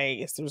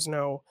database, there's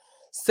no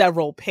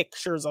several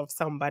pictures of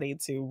somebody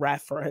to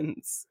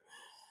reference.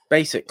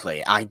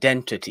 Basically,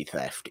 identity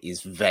theft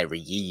is very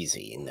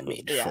easy in the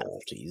Yes,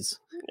 mid-40s,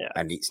 yeah.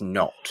 and it's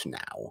not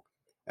now.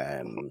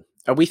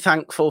 Are we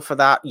thankful for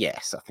that?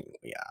 Yes, I think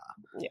we are.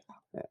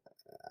 Yeah,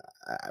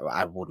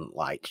 I wouldn't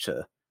like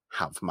to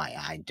have my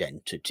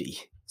identity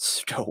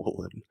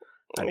stolen,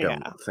 I don't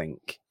yeah.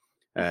 think.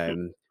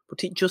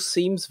 But it just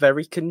seems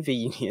very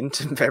convenient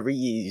and very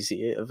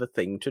easy of a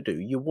thing to do.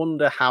 You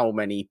wonder how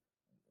many,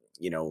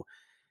 you know,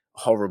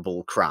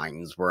 horrible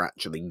crimes were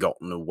actually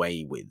gotten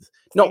away with.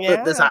 Not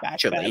that there's Yeah, back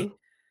actually, then.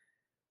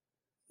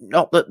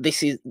 not that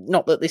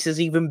this has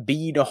even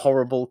been a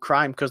horrible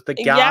crime, because the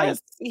guy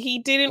Yes, he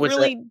didn't was a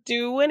really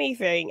do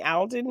anything.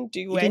 Al didn't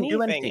do he didn't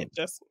do anything.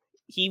 anything.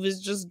 He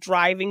was just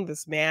driving.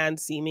 This man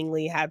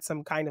seemingly had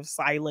some kind of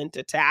silent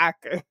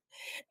attack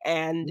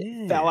and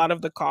fell Yeah. out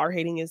of the car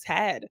hitting his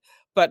head.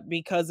 But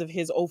because of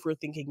his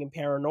overthinking and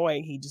paranoia,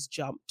 he just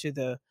jumped to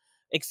the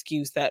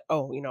excuse that,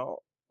 oh,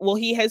 well,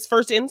 his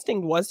first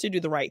instinct was to do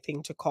the right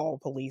thing, to call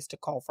police, to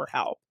call for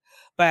help.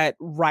 But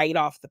right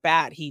off the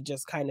bat, he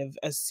just kind of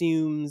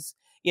assumes,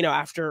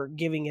 after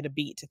giving it a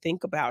beat to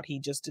think about, he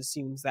just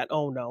assumes that,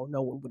 oh no,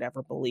 no one would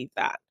ever believe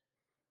that. Like,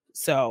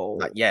 So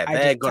yeah, I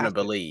they're just gonna have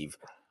to, believe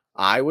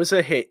I was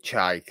a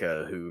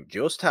hitchhiker who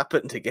just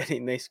happened to get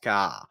in this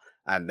car,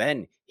 and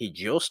then he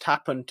just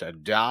happened to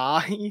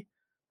die.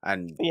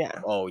 And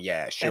yeah. oh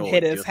yeah, And sure,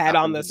 hit he his just head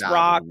on happened to this die, but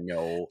rock.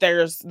 no,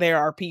 There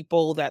are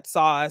people that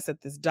saw us at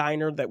this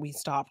diner that we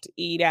stopped to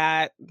eat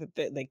at, that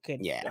they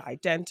could yeah.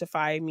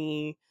 identify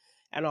me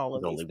and all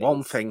of There's these only one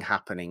things. thing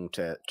happening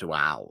to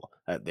Al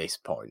at this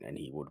point, and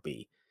he would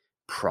be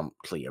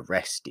promptly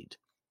arrested.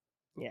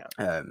 Yeah.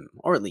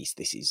 Or at least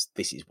this is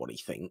what he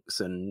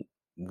thinks, and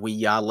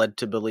we are led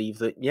to believe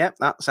that, yeah,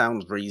 that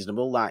sounds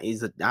reasonable. That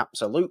is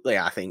absolutely,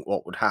 I think,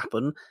 what would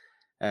happen.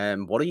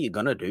 What are you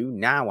gonna do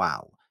now,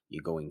 Al?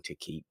 You're going to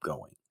keep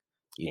going.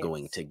 You're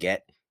going Yes. to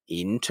get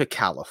into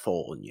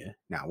California.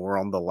 Now we're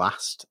on the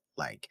last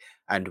leg,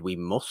 and we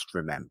must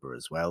remember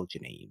as well,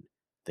 Janine,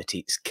 that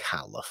it's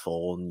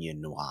California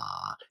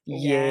noir.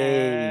 Yay!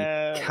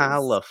 Yes.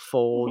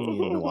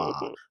 California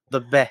noir.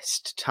 The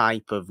best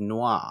type of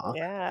noir,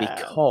 Yeah.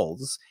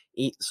 because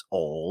it's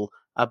all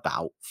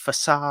about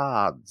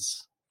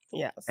facades, and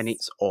Yes.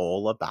 it's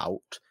all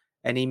about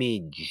an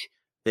image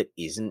that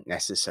isn't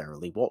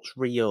necessarily what's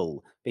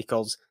real,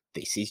 because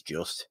this is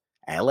just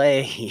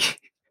LA.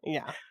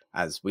 Yeah.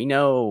 As we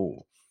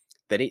know,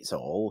 that it's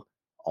all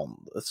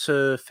on the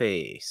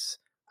surface,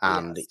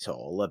 and Yes. it's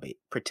all a bit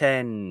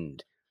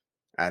pretend,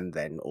 and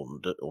then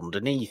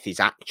underneath is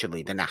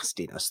actually the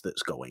nastiness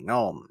that's going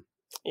on.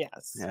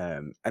 Yes.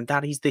 And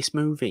that is this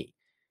movie.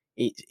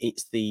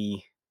 It's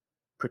the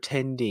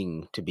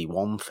pretending to be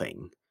one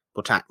thing,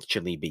 but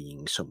actually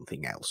being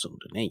something else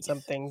underneath.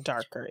 Something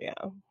darker,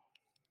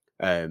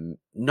 yeah.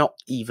 Not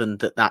even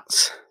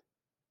that's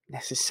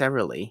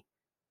necessarily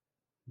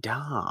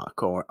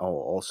dark,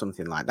 or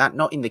something like that.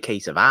 Not in the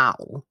case of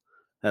Al,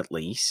 at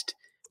least,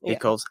 Yeah.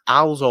 because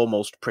Al's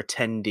almost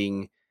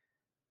pretending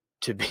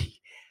to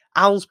be.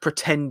 Al's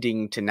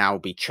pretending to now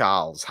be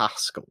Charles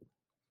Haskell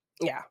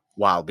Yeah.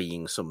 while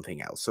being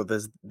something else. So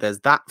there's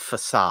that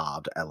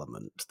facade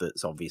element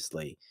that's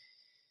obviously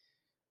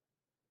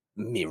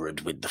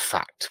mirrored with the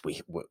fact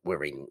we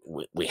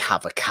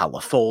have a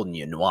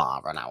California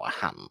noir on our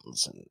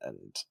hands,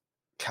 and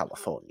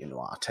California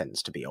noir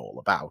tends to be all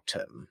about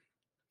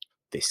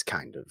this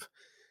kind of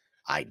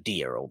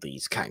idea, or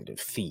these kind of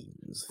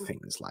themes,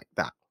 things like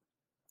that.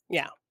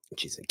 Yeah.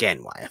 Which is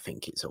again why I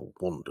think it's a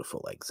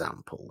wonderful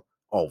example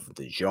of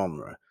the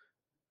genre.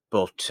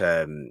 But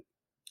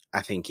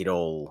I think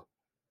the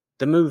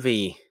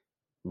movie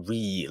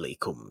really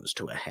comes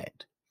to a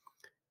head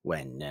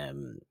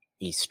when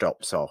he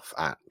stops off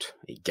at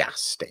a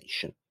gas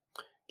station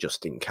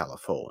just in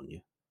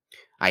California.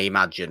 I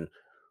imagine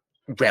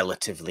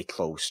relatively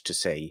close to,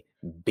 say,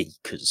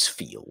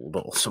 Bakersfield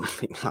or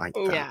something like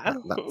that. Yeah.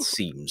 That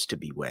seems to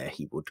be where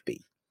he would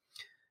be.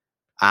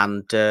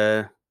 And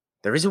there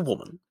is a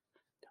woman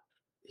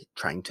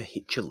trying to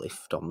hitch a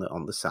lift on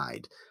the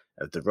side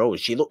of the road.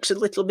 She looks a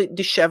little bit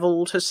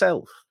dishevelled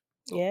herself,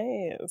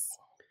 Yes.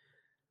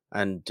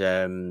 and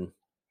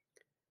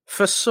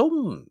for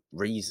some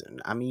reason,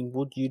 I mean,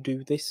 would you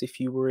do this if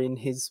you were in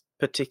his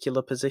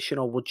particular position,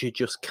 or would you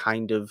just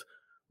kind of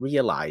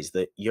realize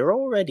that you're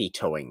already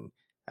towing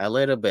a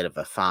little bit of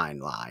a fine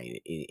line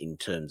in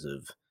terms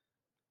of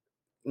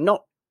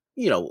not,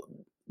 you know,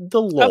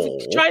 the Of law,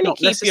 trying to not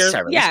keep your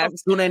necessarily. He's not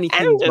yes, done and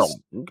anything wrong. just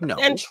and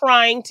No.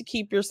 trying to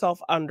keep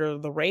yourself under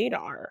the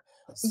radar.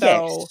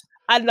 So, Yes.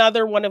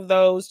 another one of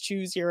those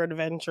choose your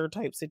adventure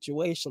type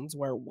situations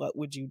where what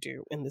would you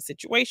do in the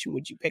situation?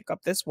 Would you pick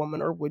up this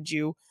woman or would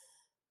you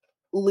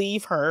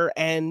leave her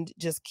and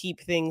just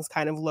keep things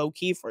kind of low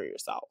key for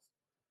yourself?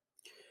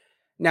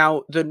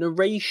 Now, the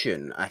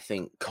narration, I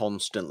think,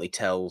 constantly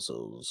tells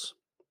us,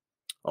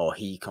 or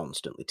he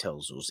constantly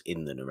tells us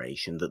in the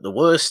narration, that the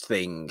worst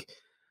thing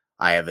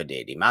I ever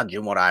did,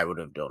 imagine what I would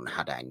have done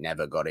had I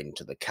never got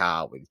into the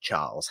car with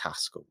Charles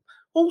Haskell.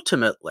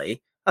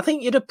 Ultimately, I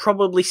think you'd have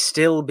probably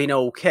still been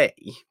okay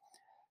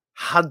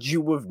had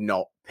you have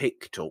not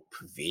picked up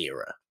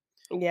Vera.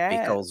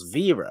 Because Yes.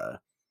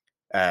 Vera,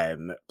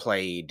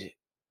 played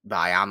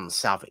by Anne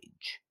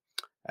Savage,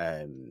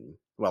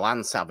 well,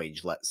 Anne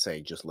Savage, let's say,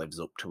 just lives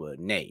up to her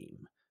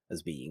name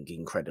as being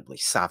incredibly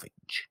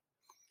savage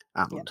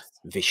and Yes.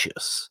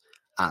 vicious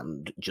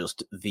and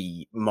just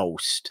the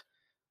most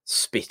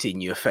spit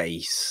in your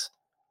face,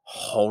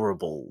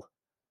 horrible,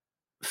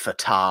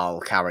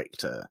 fatal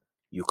character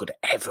you could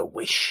ever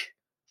wish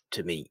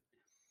to meet.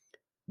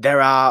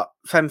 There are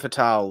femme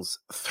fatales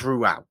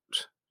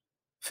throughout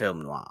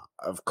film noir,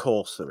 of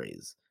course there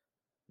is,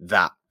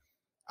 that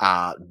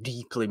are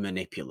deeply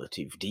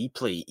manipulative,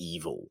 deeply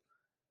evil,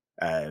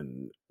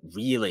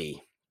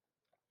 really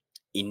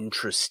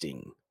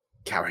interesting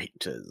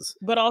characters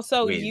But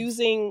also with,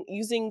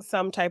 using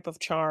some type of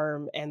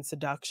charm and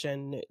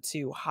seduction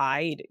to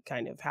hide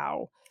kind of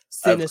how of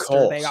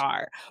sinister they course,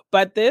 are.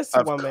 But this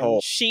of woman,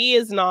 course, she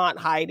is not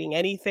hiding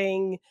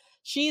anything.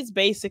 She's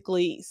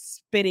basically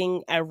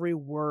spitting every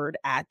word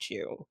at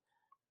you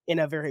in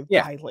a very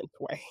yeah, violent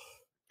way.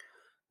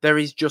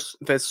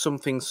 there's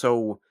something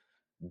so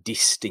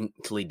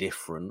distinctly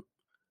different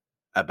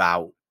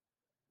about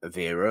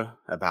Vera,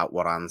 about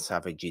what Anne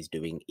Savage is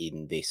doing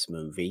in this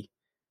movie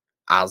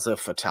as a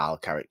fatale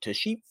character.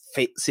 She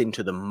fits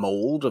into the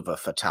mold of a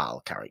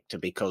fatale character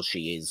because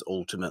she is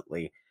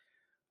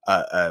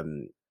uh,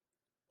 um,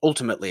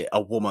 ultimately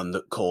a woman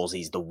that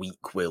causes the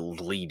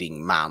weak-willed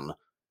leading man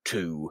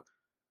to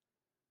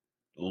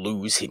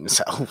lose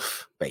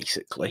himself,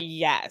 basically.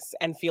 Yes,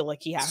 and feel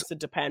like he S has to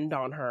depend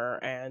on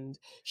her, and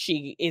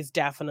she is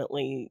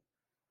definitely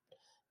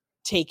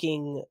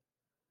taking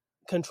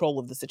control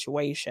of the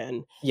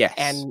situation yes.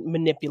 and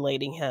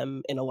manipulating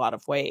him in a lot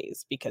of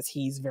ways because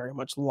he's very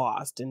much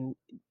lost and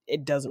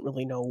it doesn't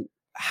really know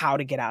how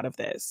to get out of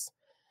this.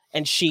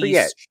 And So,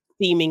 yeah, she's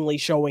seemingly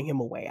showing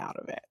him a way out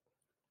of it.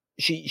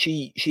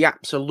 she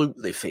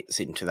absolutely fits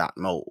into that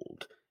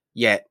mold,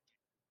 yet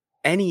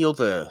any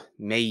other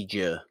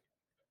major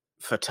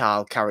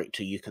fatale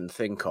character you can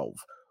think of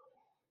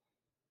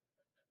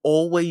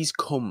always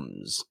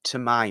comes, to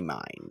my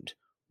mind,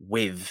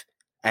 with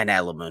an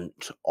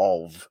element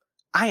of,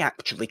 I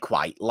actually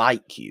quite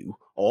like you,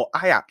 or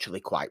I actually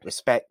quite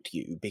respect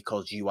you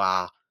because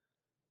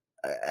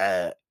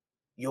uh,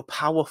 you're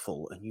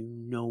powerful and you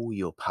know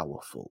you're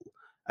powerful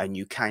and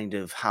you kind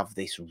of have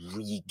this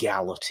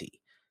regality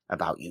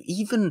about you.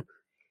 Even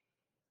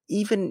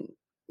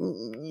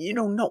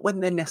not when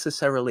they're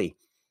necessarily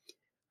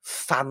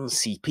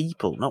fancy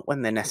people, not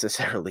when they're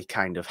necessarily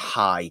kind of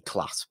high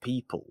class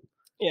people,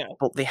 Yeah.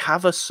 but they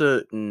have a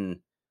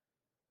certain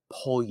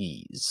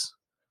poise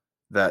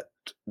that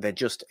they're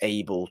just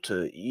able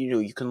to,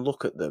 you can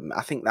look at them.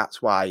 I think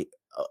that's why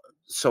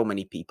so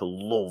many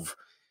people love,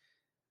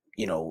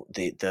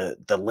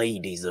 the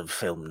ladies of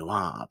film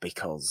noir,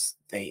 because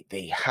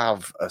they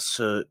have a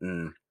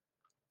certain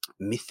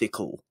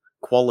mythical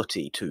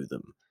quality to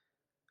them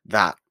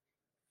that,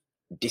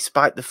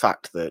 despite the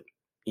fact that,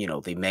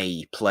 they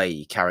may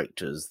play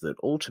characters that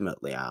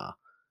ultimately are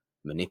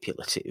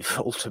manipulative,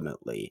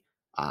 ultimately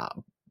are,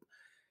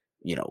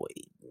 you know,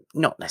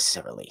 not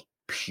necessarily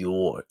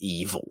pure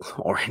evil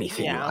or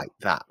anything Yeah. like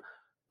that,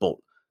 but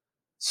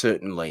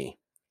certainly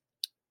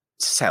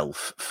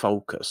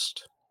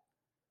self-focused.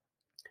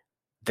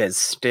 There's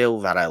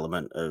still that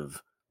element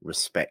of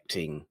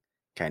respecting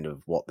kind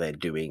of what they're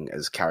doing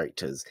as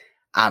characters.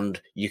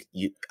 And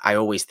I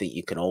always think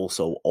you can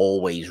also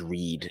always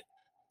read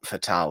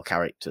fatale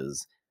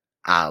characters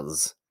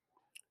as,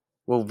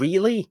 well,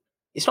 really,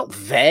 it's not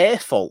their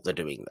fault they're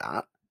doing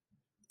that.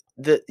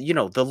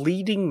 The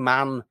leading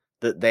man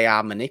that they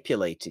are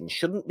manipulating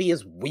shouldn't be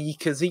as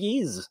weak as he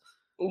is.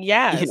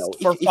 Yes,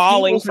 If for he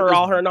falling wasn't for as,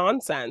 all her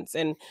nonsense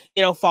and,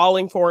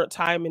 falling for it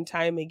time and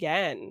time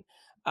again,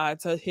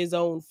 to his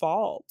own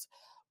fault.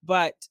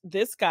 But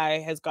this guy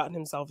has gotten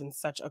himself in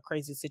such a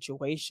crazy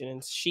situation,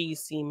 and she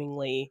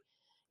seemingly,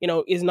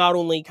 is not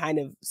only kind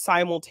of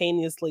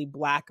simultaneously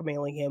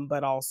blackmailing him,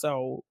 but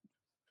also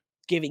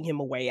giving him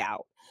a way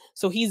out.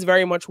 So he's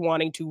very much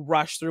wanting to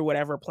rush through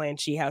whatever plan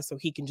she has so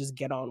he can just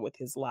get on with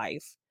his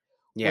life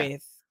yeah.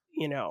 with,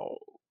 you know,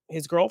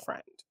 his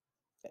girlfriend.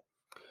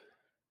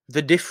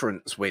 The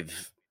difference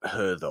with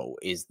her, though,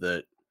 is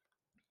that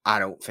I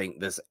don't think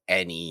there's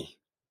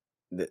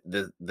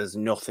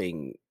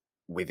nothing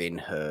within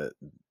her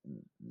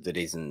that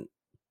isn't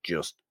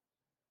just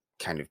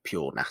kind of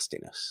pure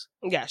nastiness.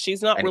 Yeah,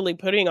 she's not And really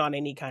putting on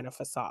any kind of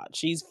facade.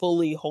 She's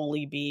fully,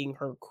 wholly being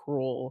her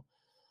cruel,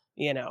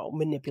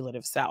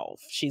 manipulative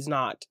self. She's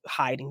not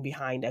hiding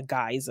behind a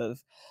guise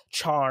of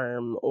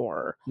charm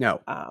or,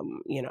 No.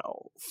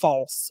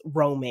 false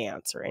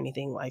romance or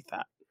anything like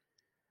that.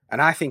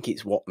 And I think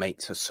it's what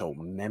makes her so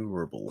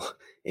memorable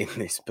in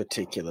this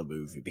particular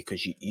movie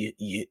because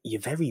you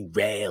very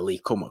rarely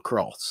come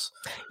across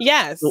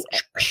Yes.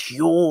 such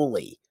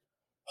purely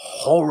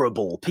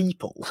horrible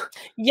people.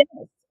 Yes.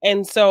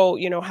 And so,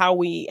 how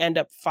we end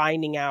up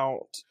finding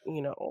out,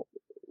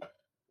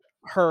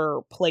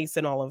 her place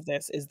in all of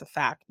this is the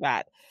fact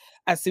that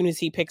as soon as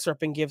he picks her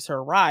up and gives her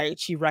a ride,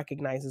 she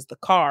recognizes the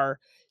car.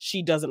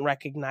 She doesn't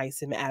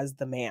recognize him as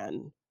the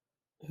man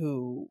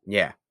who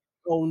Yeah,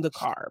 owned the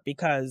car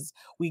because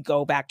we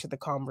go back to the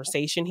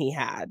conversation he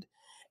had,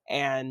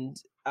 and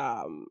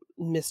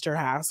Mr.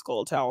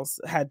 Haskell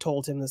had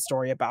told him the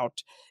story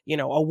about,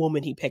 a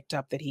woman he picked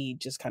up that he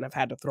just kind of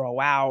had to throw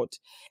out,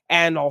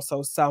 and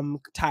also some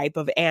type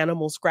of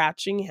animal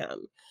scratching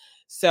him.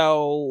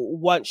 So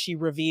once she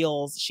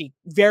reveals, she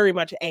very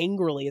much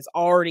angrily is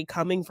already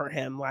coming for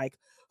him, like,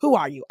 "Who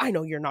are you? I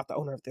know you're not the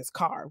owner of this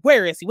car.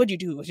 Where is he? What'd you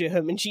do to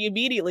him?" And she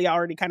immediately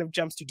already kind of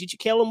jumps to, "Did you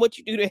kill him? What'd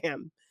you do to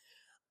him?"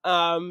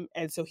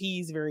 And so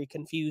he's very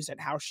confused at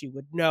how she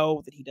would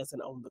know that he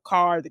doesn't own the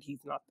car, that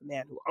he's not the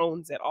man who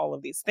owns it, all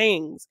of these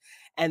things.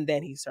 And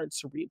then he starts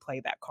to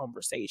replay that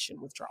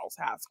conversation with Charles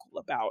Haskell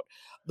about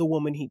the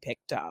woman he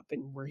picked up.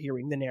 And we're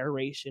hearing the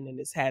narration in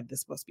his head.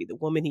 This must be the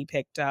woman he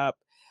picked up.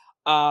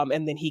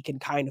 And then he can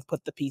kind of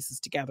put the pieces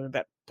together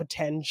that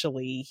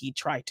potentially he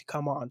tried to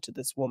come on to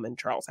this woman,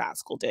 Charles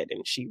Haskell did,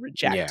 and she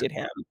yeah, rejected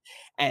him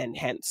and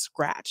hence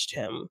scratched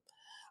him.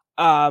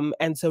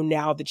 And so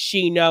now that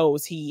she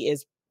knows he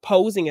is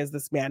posing as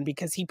this man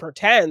because he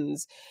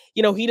pretends,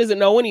 he doesn't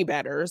know any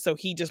better. So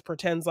he just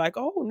pretends like,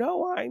 "Oh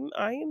no,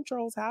 I am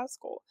Charles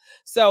Haskell."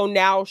 So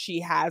now she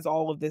has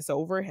all of this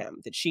over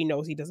him that she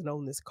knows he doesn't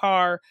own this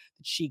car,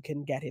 that she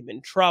can get him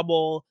in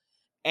trouble,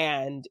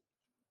 and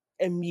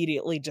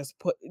immediately just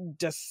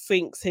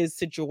sinks his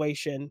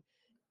situation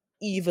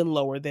even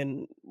lower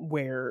than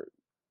where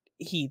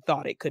he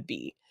thought it could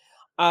be.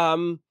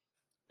 Um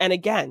and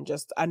again,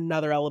 just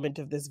another element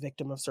of this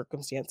victim of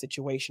circumstance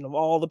situation. Of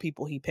all the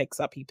people he picks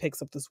up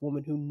this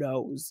woman who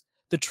knows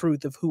the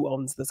truth of who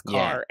owns this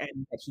yeah. car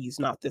and that he's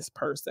not this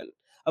person,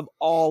 of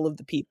all of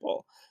the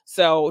people.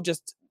 So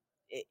just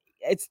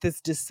it's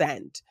this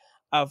descent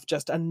of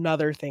just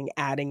another thing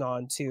adding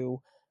on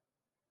to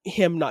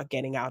him not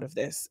getting out of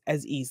this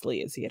as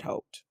easily as he had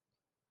hoped.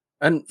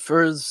 And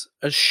for as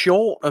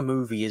short a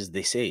movie as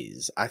this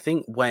is, I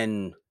think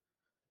when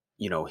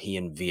he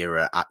and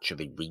Vera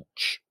actually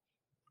reach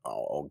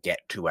or get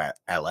to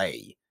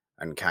LA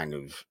and kind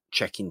of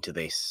check into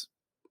this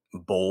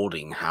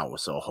boarding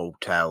house or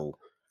hotel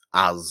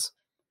as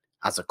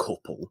a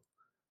couple.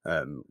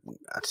 Um,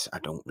 I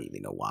don't really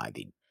know why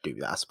they do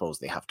that. I suppose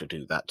they have to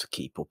do that to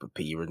keep up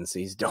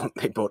appearances, don't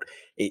they? But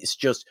it's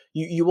just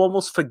you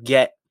almost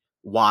forget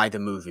why the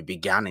movie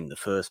began in the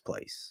first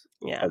place,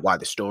 or Yeah. why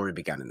the story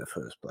began in the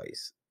first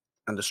place.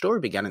 And the story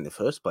began in the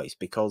first place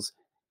because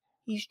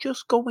he's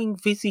just going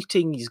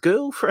visiting his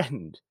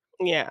girlfriend.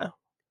 Yeah.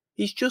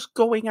 He's just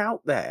going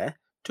out there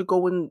to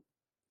go and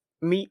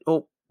meet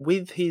up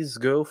with his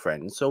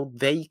girlfriend so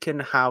they can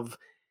have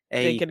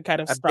They a could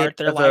kind of a bit start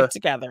their of life a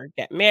together,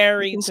 get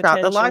they can married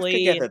start their life potentially.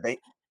 together.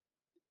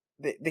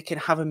 They can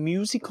have a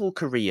musical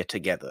career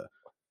together.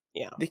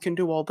 Yeah. They can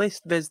do all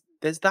this. There's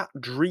that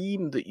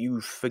dream that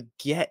you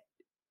forget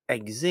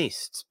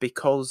exists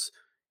because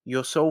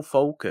you're so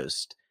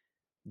focused,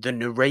 the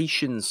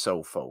narration's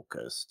so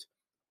focused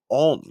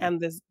on And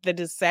the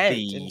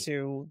descent the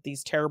into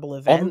these terrible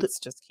on the events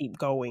just keep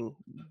going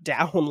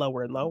down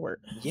lower and lower.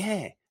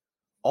 yeah,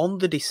 on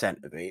the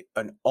descent of it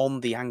and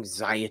on the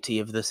anxiety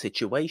of the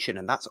situation,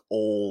 and that's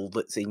all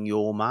that's in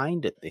your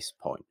mind at this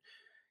point.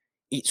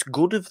 It's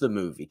good of the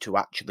movie to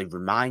actually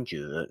remind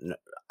you that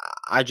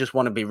I just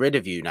want to be rid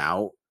of you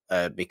now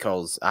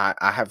because I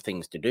have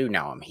things to do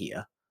now. I'm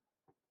here,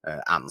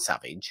 Anne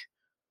Savage.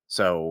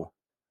 So,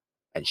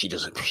 and she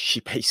doesn't.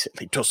 She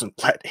basically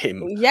doesn't let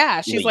him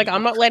Yeah, she's like,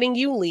 "I'm leave. not letting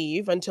you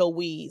leave until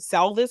we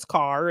sell this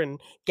car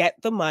and get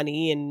the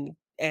money,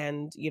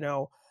 and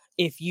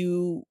if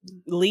you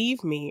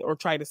leave me or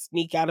try to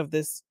sneak out of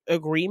this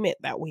agreement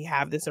that we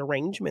have, this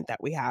arrangement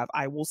that we have,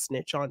 I will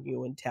snitch on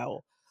you and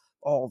tell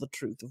all the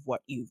truth of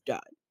what you've done."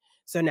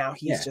 So now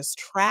he's Yeah, just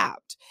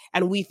trapped,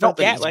 and we not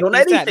that forget, he's like done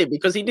you said. anything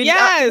because he didn't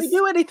actually Yes!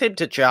 do anything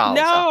to Charles.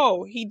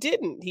 No, he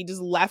didn't. He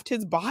just left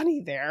his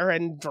body there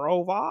and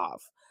drove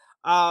off.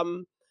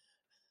 Um,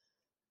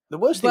 The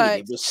worst thing he but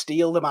did was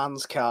steal the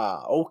man's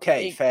car.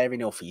 Okay, it fair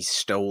enough. He's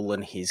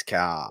stolen his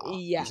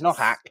car. He's not Yes,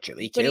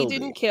 actually but he killed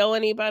didn't him. kill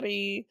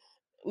anybody,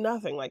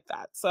 nothing like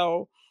that.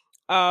 So,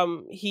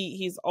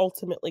 he's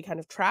ultimately kind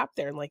of trapped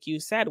there, and like you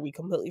said, we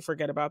completely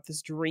forget about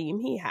this dream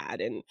he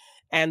had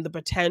and the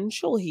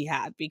potential he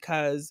had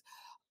because,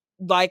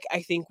 like,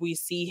 I think we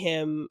see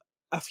him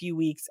a few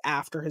weeks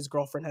after his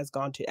girlfriend has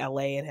gone to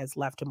LA and has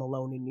left him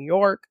alone in New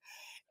York,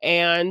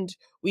 And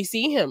we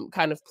see him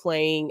kind of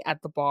playing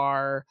at the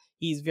bar.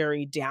 He's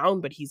very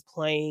down, but he's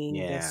playing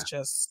this Yeah.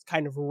 just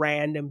kind of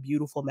random,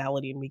 beautiful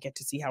melody. And we get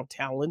to see how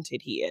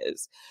talented he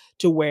is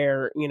to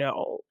where,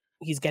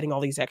 he's getting all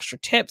these extra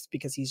tips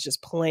because he's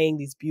just playing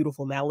these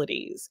beautiful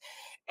melodies.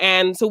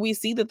 And so we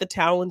see that the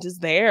talent is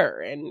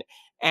there,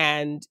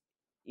 and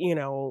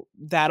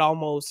that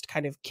almost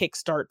kind of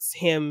kickstarts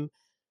him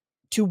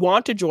to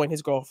want to join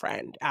his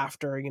girlfriend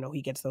after,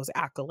 he gets those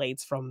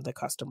accolades from the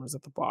customers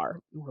at the bar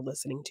who were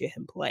listening to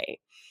him play.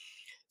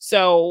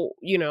 So,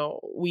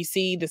 we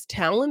see this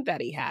talent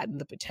that he had and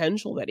the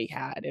potential that he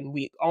had, and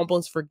we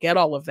almost forget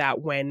all of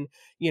that when,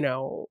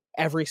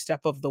 every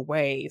step of the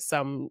way,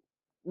 some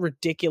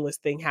ridiculous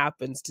thing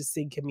happens to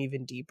sink him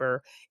even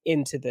deeper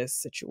into this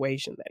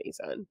situation that he's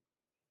in.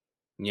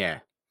 Yeah.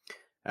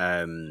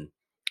 Um,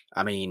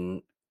 I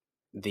mean,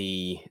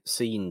 the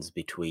scenes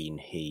between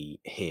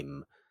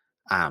him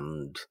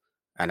and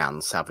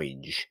Anne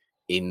Savage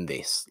in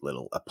this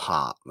little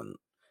apartment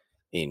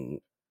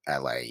in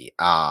LA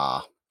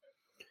are,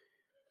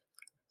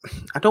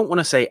 I don't want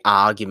to say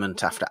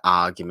argument after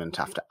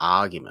argument after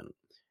argument,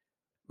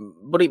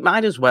 but it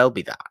might as well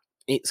be that.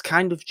 It's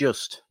kind of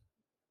just,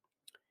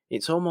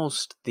 it's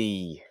almost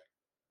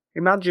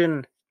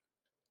imagine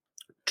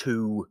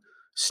two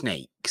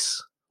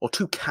snakes or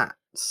two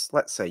cats,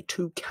 let's say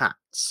two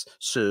cats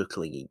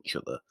circling each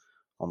other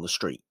on the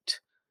street,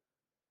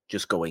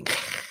 just going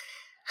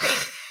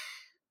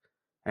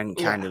and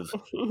kind Yeah. of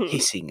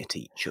hissing at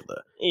each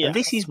other. And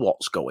this is Yes.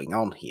 what's going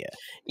on here.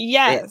 It,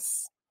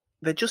 Yes.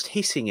 they're just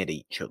hissing at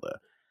each other.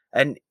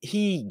 And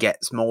he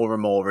gets more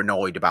and more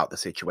annoyed about the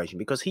situation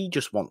because he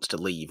just wants to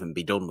leave and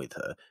be done with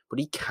her, but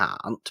he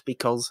can't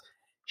because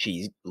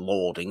she's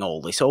lording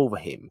all this over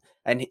him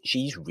and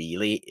she's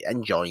really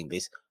enjoying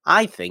this.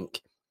 I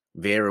think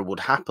Vera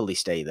would happily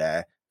stay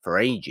there for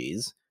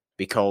ages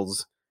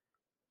because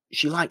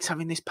she likes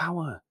having this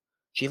power.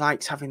 She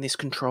likes having this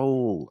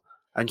control.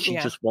 And she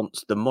Yeah. just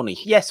wants the money.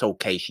 Yes,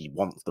 okay, she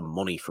wants the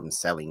money from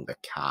selling the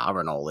car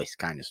and all this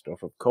kind of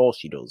stuff. Of course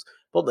she does.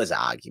 But there's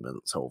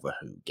arguments over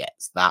who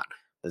gets that.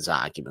 There's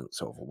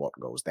arguments over what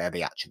goes there.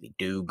 They actually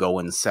do go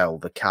and sell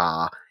the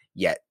car,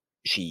 yet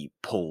she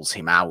pulls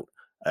him out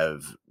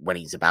of when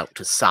he's about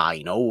to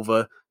sign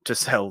over to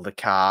sell the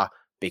car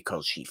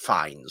because she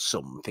finds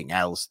something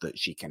else that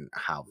she can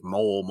have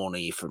more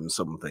money from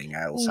something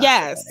else. I forget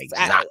Yes.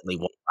 exactly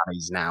what that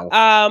is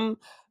now.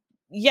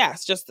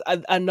 Yes, just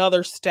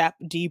another step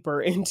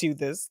deeper into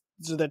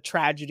the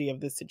tragedy of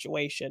this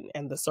situation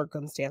and the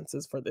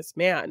circumstances for this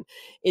man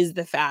is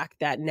the fact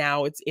that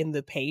now it's in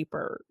the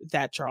paper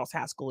that Charles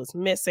Haskell is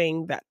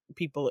missing, that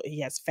he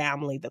has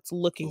family that's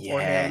looking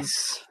for him.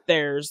 Yes.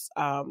 There's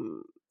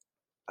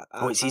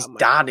Oh, it's his my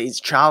dad. It's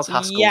Charles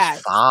Haskell's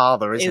yes,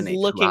 father, isn't is it?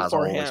 Who looking has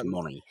for all this him.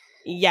 money.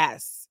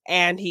 Yes,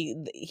 and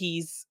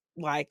he's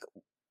like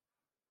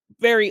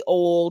very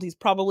old. He's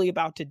probably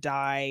about to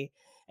die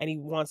and he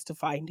wants to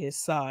find his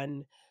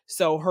son.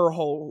 So her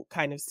whole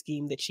kind of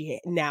scheme that she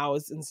now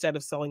is, instead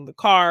of selling the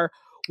car,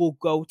 will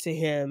go to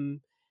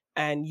him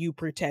and you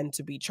pretend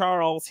to be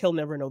Charles. He'll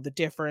never know the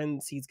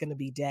difference. He's going to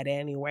be dead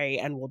anyway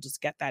and we'll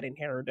just get that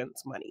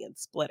inheritance money and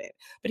split it.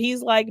 But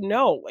he's like,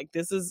 "No, like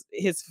this is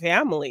his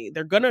family.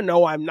 They're going to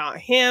know I'm not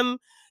him.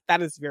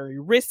 That is very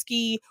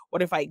risky.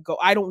 What if I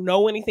don't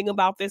know anything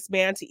about this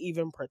man to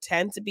even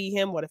pretend to be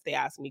him? What if they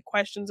ask me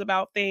questions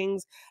about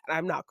things and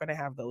I'm not going to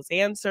have those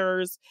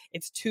answers?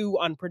 It's too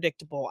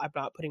unpredictable. I'm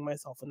not putting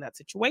myself in that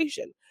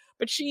situation."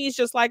 But she's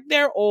just like,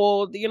 "They're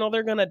old,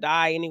 they're going to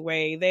die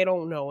anyway. They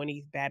don't know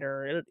any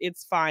better.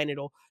 It's fine.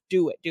 It'll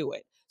do it, do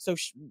it." So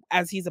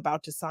as he's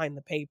about to sign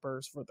the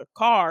papers for the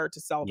car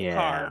to sell the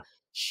car, Yeah.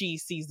 she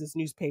sees this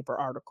newspaper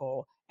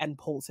article and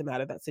pulls him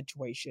out of that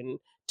situation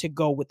to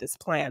go with this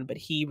plan, but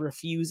he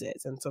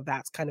refuses. And so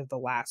that's kind of the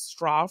last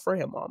straw for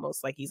him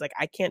almost. Like he's like,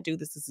 "I can't do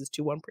this. This is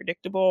too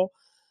unpredictable.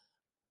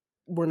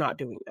 We're not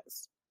doing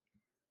this."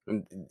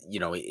 And,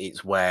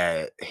 it's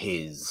where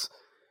his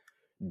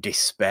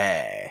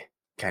despair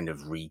kind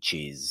of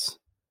reaches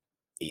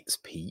its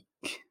peak.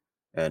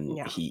 And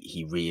Yeah.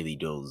 he really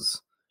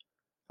does.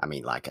 I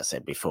mean, like I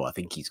said before, I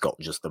think he's got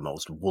just the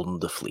most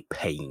wonderfully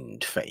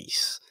pained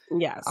face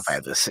I've Yes.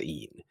 ever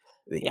seen.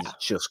 Yeah. He's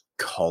just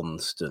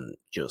constant,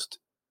 just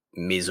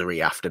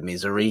misery after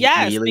misery,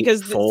 Yes, really,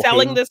 because for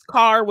selling him. this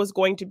car was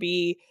going to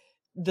be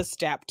the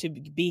step to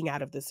being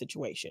out of this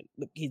situation.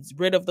 Look, he's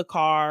rid of the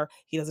car.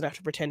 He doesn't have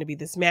to pretend to be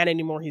this man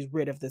anymore. He's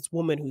rid of this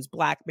woman who's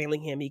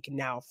blackmailing him. He can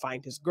now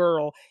find his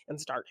girl and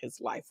start his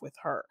life with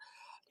her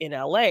in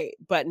LA.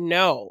 But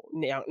no,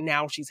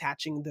 now she's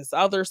hatching this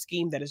other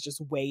scheme that is just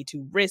way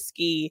too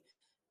risky,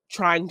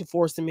 trying to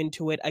force him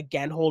into it,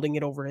 again holding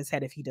it over his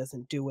head. If he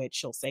doesn't do it,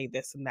 she'll say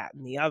this and that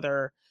and the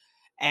other,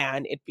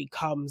 and it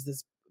becomes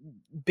this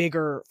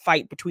bigger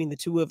fight between the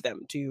two of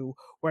them, to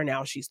where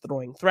now she's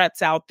throwing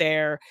threats out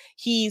there.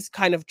 He's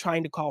kind of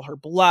trying to call her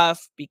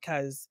bluff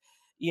because,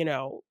 you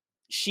know,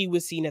 she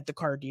was seen at the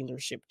car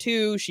dealership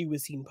too. She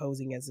was seen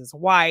posing as his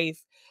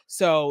wife.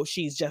 So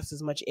she's just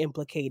as much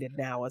implicated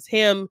now as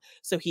him.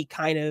 So he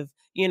kind of,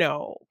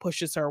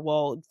 pushes her,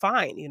 well,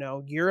 fine,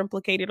 you're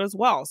implicated as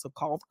well. So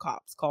call the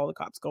cops,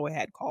 go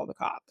ahead, call the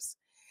cops.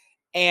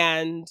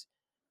 And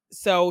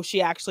so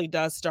she actually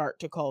does start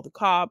to call the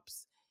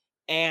cops,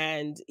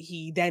 and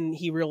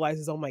he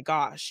realizes, "Oh my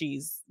gosh,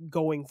 she's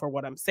going for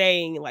what I'm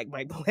saying, like,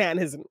 my plan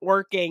isn't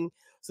working."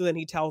 So then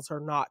he tells her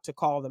not to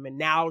call them, and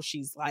now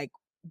she's, like,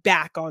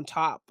 back on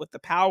top with the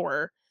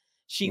power.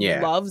 She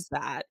Yeah. loves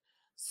that.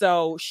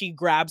 So she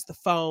grabs the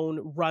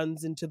phone,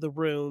 runs into the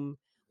room,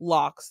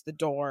 locks the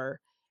door,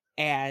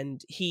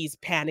 and he's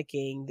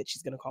panicking that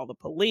she's gonna call the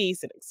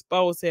police and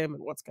expose him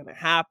and what's gonna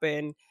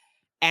happen.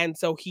 And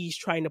so he's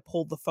trying to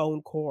pull the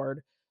phone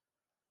cord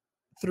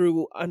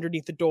through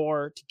underneath the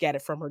door to get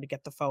it from her, to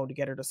get the phone, to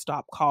get her to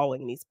stop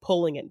calling, and he's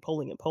pulling it and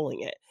pulling and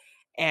pulling it.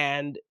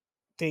 And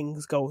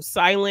things go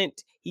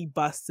silent. He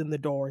busts in the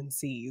door and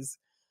sees.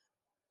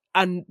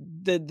 And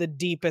the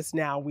deepest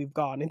now we've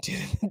gone into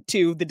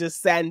to the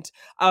descent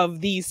of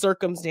these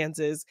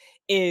circumstances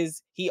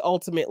is he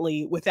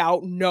ultimately,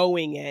 without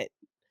knowing it,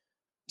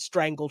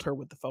 strangled her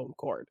with the phone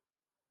cord.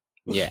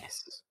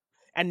 Yes.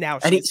 And now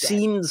And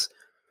she's dead.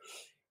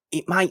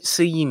 it might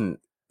seem,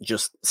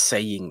 just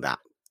saying that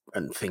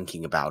and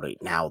thinking about it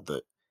now,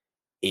 that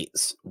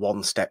it's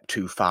one step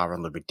too far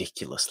on the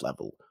ridiculous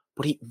level,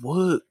 but it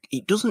worked.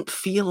 It doesn't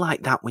feel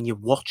like that when you're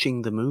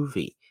watching the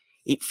movie.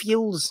 It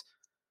feels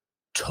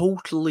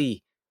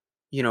totally,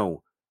 you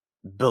know,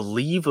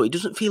 believable. It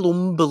doesn't feel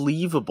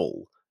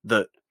unbelievable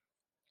that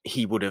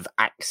he would have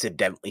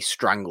accidentally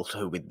strangled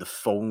her with the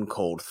phone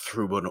cord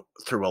through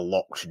a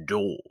locked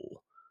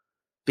door,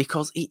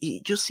 because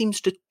it just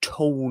seems to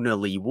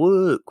tonally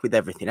work with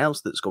everything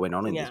else that's going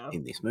on in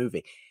this Yeah.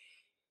 movie.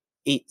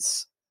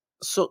 It's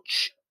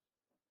such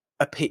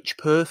a pitch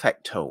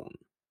perfect tone,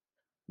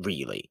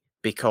 really,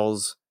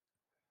 because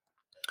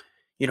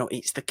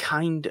it's the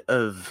kind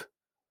of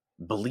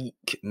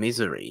bleak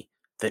misery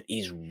that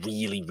is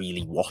really,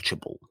 really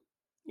watchable.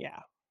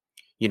 Yeah.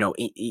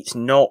 It's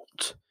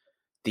not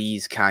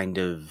these kind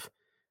of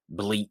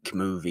bleak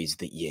movies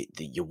that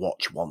you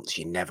watch once,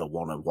 you never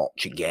want to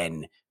watch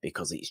again,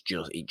 because it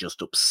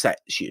just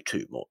upsets you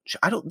too much.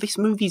 This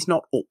movie's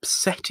not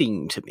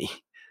upsetting to me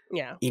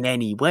Yeah. in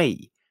any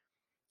way.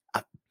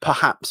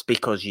 Perhaps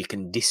because you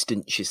can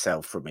distance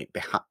yourself from it.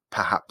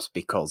 Perhaps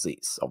because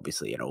it's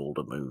obviously an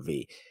older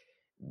movie.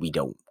 We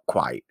don't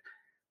quite,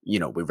 we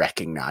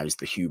recognize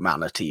the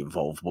humanity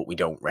involved, but we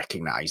don't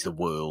recognize the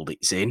world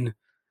it's in.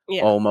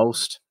 Yeah.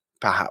 Almost.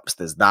 Perhaps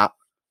there's that,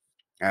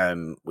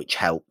 which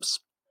helps.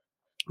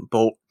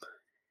 But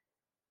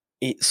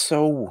it's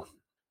so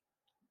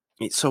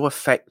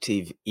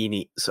effective in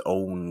its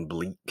own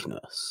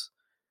bleakness.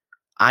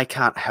 I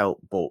can't help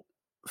but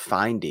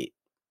find it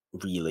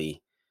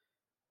really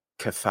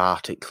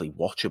cathartically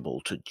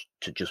watchable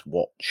to just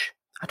watch.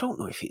 I don't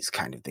know if it's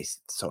kind of this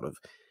sort of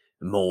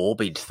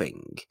morbid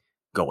thing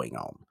going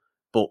on,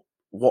 but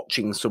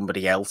watching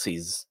somebody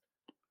else's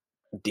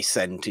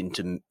descent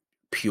into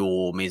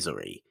pure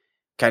misery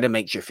kind of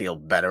makes you feel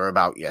better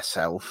about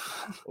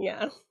yourself.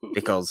 Yeah.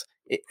 Because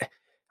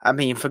I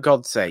mean, for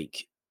God's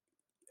sake,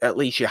 at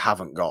least you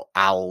haven't got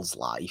Al's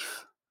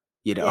life,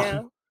 you know.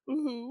 Yeah.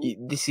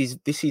 Mhm.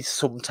 This is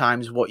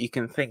sometimes what you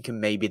can think,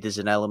 and maybe there's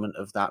an element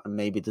of that, and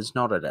maybe there's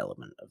not an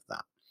element of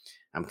that.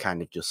 I'm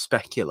kind of just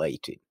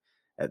speculating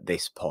at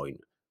this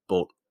point,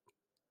 but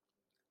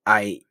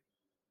I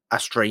I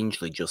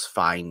strangely just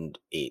find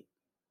it,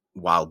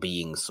 while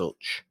being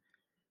such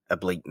a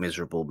bleak,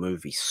 miserable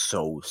movie,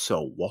 so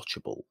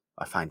watchable.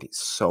 I find it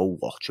so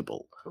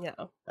watchable. Yeah.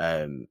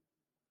 Um,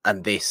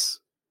 and this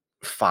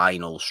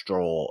final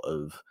straw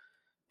of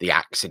the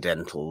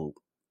accidental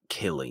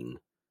killing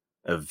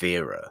of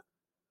Vera,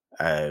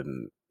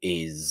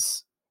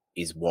 is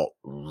what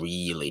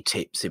really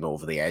tips him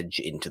over the edge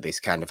into this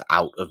kind of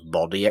out of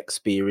body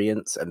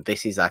experience. And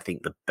this is, I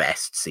think, the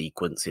best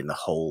sequence in the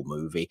whole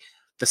movie.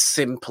 The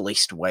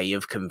simplest way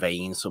of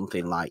conveying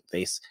something like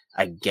this.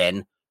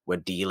 Again, we're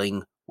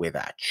dealing with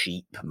a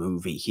cheap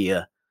movie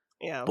here,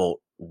 Yeah. but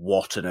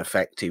what an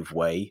effective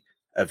way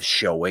of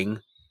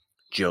showing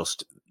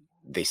just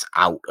this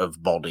out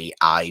of body,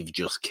 I've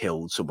just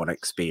killed someone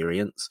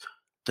experience,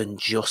 than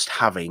just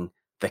having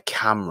the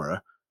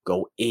camera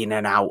go in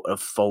and out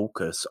of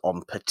focus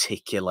on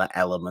particular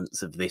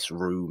elements of this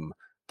room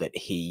that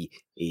he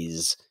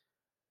is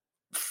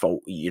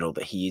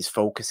that he is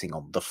focusing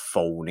on. The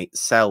phone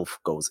itself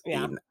goes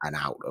Yeah. in and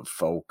out of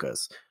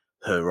focus.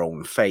 Her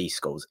own face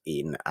goes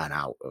in and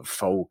out of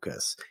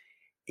focus.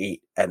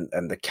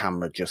 And the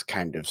camera just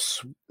kind of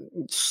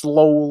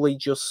slowly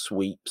just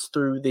sweeps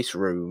through this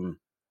room,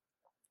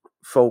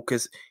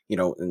 focus,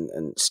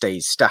 and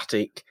stays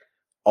static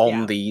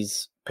on Yeah.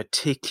 these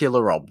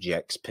particular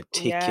objects,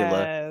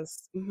 particular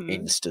Yes. Mhm.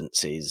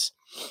 instances,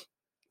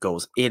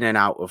 goes in and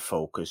out of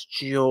focus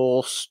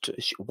just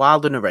while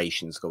the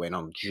narration's going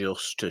on,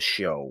 just to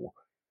show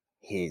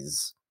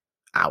his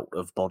out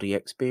of body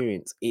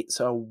experience. It's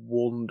a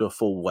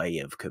wonderful way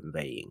of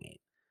conveying it.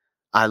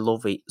 I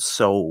love it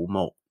so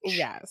much.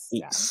 Yes,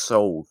 It's yes.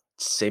 so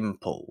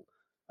simple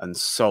and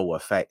so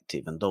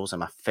effective, and those are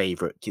my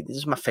favorite. This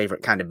is my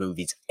favorite kind of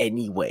movies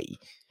anyway.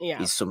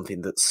 Yeah. Is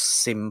something that's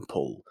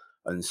simple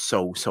and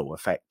so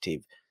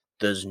effective.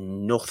 There's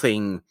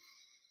nothing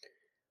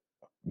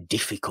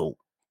difficult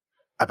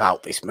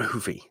about this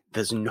movie.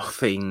 There's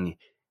nothing,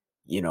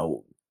 you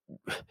know,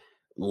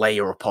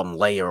 layer upon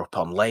layer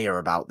upon layer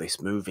about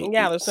this movie.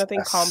 Yeah, there's It's nothing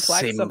a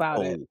complex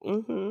about it.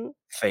 simple Mhm.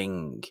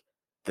 thing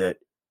that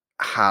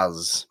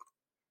has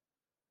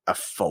a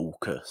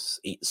focus.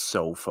 It's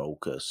so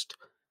focused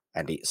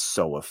and it's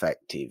so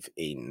effective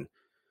in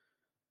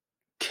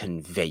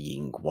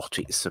conveying what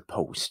it's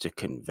supposed to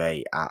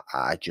convey. I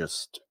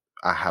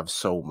have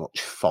so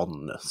much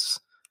fondness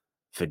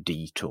for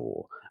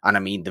Detour. And I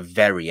mean, the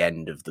very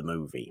end of the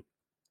movie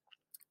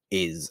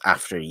is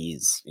after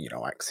he's,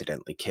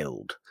 accidentally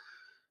killed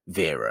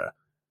Vera.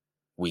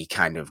 We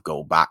kind of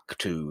go back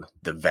to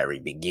the very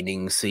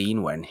beginning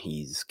scene when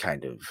he's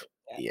kind of,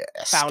 yeah,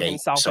 Found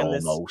escapes himself in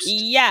this. almost.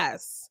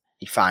 Yes.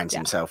 He finds Yeah.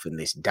 himself in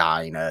this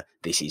diner.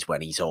 This is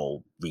when he's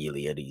all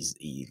really, and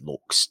he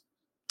looks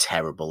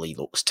terrible. He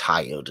looks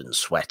tired and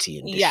sweaty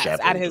and Yes, at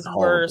disheveled and his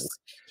horrible. worst,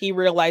 he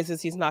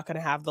realizes he's not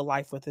gonna have the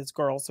life with his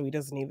girl, so he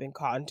doesn't even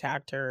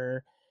contact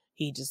her.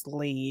 He just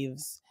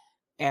leaves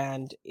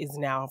and is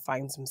now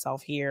finds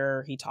himself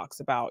here. He talks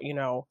about,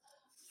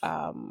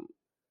 um,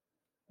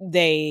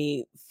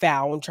 they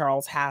found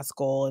Charles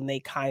Haskell and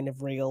they kind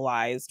of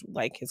realized,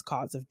 like, his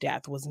cause of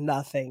death was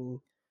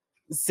nothing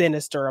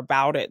sinister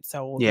about it,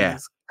 so Yeah,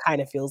 he's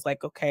kind of feels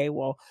like, "Okay,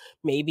 well,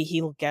 maybe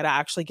he'll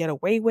actually get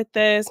away with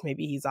this.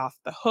 Maybe he's off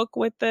the hook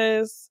with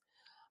this."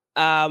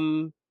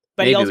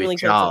 But he maybe with ultimately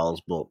feels like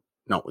Charles, but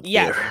not with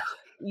yes. Vera.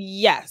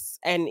 Yes,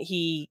 and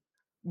he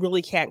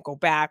really can't go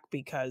back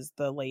because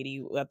the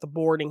lady at the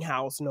boarding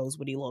house knows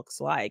what he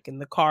looks like,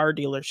 and the car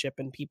dealership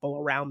and people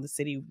around the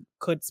city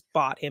could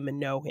spot him and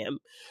know him.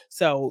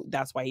 So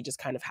that's why he just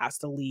kind of has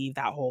to leave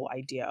that whole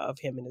idea of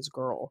him and his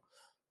girl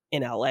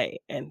in LA.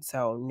 And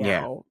so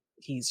Yeah, now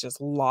he's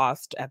just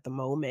lost at the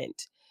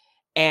moment.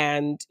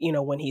 And,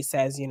 when he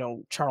says,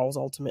 Charles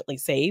ultimately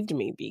saved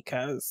me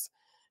because,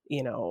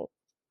 you know,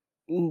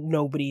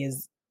 nobody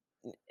is,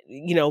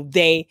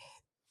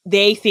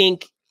 they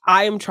think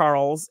I am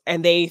Charles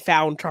and they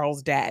found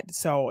Charles dead.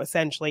 So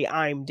essentially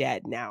I'm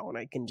dead now and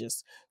I can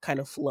just kind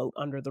of float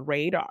under the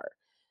radar.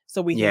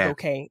 So we think, yeah,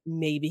 okay,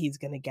 maybe he's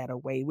going to get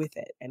away with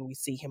it. And we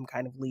see him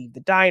kind of leave the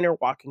diner,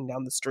 walking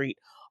down the street,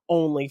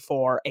 only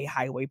for a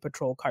highway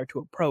patrol car to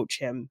approach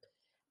him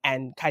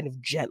and kind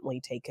of gently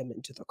take him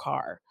into the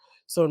car.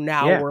 So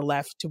now yeah. we're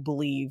left to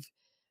believe,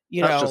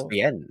 you That's just know,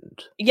 the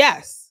end.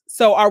 yes.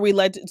 So are we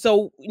led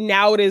so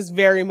now it is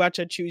very much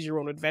a choose your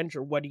own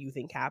adventure. What do you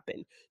think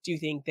happened? Do you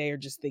think they are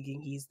just thinking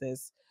he's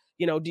this,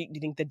 do you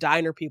think the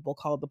diner people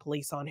called the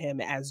police on him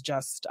as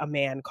just a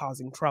man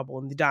causing trouble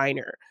in the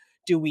diner?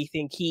 Do we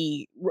think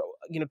he,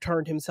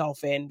 turned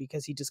himself in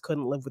because he just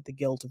couldn't live with the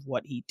guilt of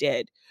what he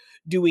did?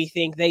 Do we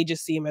think they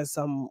just see him as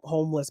some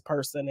homeless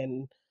person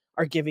and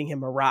are giving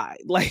him a ride?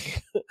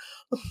 Like,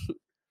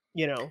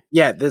 you know?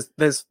 Yeah,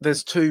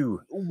 there's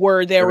two.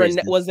 There is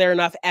Was there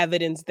enough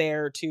evidence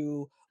there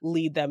to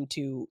lead them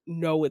to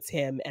know it's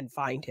him and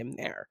find him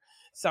there?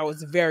 So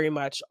it's very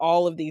much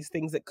all of these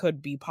things that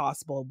could be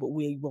possible, but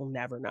we will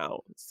never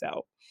know.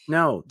 So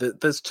no,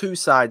 there's two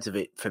sides of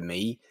it for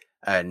me,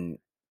 and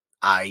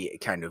I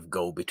kind of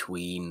go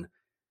between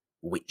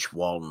which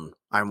one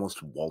I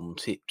almost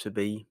want it to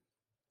be,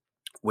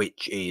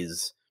 which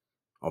is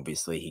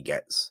obviously he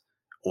gets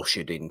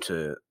ushered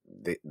into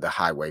the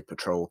highway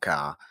patrol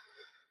car.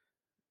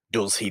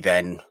 Does he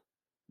then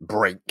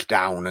break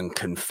down and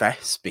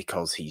confess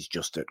because he's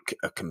just at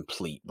a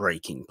complete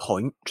breaking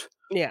point?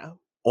 yeah.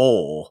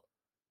 Or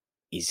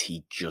is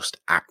he just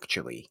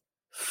actually,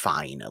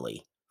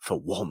 finally, for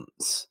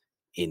once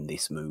in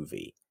this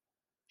movie,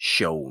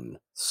 shown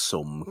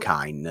some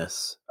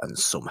kindness and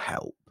some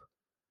help?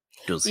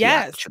 Does he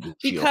Yes, actually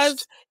because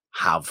just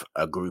have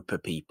a group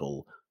of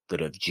people that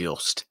have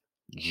just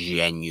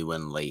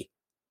genuinely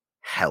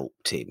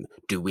helped him?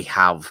 Do we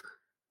have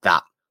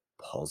that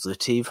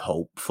positive,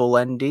 hopeful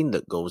ending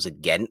that goes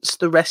against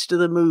the rest of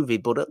the movie,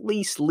 but at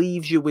least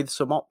leaves you with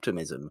some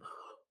optimism?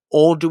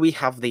 Or do we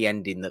have the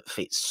ending that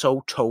fits so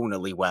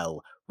tonally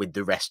well with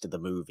the rest of the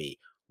movie,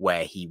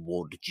 where he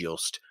would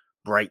just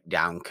break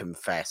down,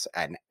 confess,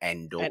 and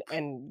and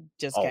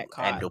just get end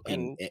caught up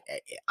in and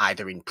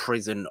either in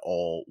prison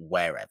or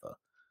wherever?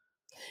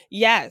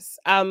 yes.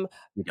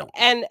 We don't know.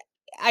 And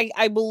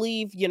I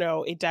believe,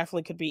 it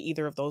definitely could be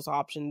either of those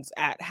options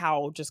at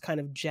how just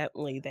kind of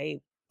gently they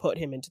put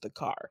him into the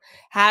car.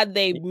 Had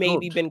they It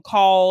maybe could. been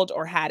called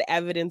or had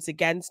evidence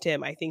against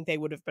him, I think they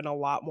would have been a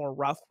lot more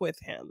rough with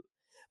him.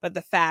 But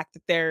the fact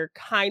that they're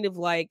kind of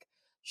like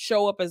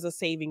show up as a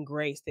saving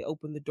grace, they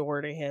open the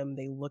door to him,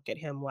 they look at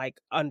him like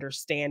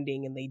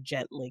understanding and they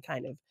gently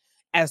kind of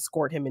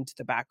escort him into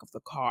the back of the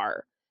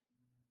car.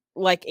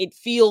 Like it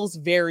feels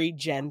very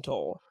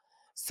gentle.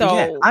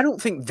 Yeah, So, I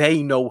don't think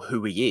they know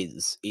who he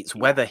is. It's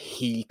yeah. whether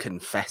he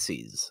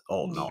confesses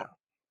or Yeah. not.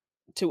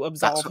 to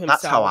absolve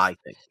That's how himself, I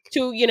think.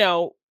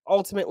 to,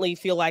 ultimately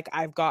feel like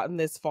I've gotten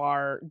this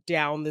far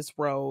down this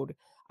road.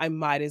 I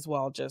might as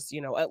well just,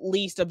 at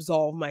least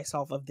absolve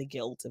myself of the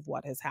guilt of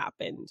what has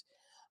happened.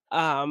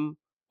 Um,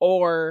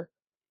 or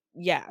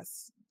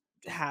yes,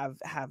 have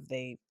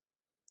they,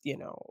 you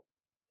know,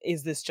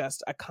 is this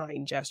just a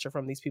kind gesture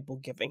from these people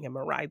giving him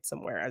a ride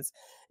somewhere, as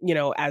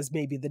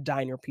maybe the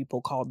diner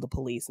people called the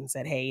police and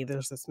said, "Hey,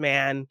 there's this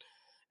man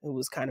who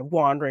was kind of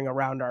wandering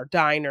around our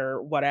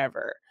diner,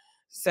 whatever."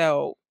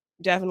 So,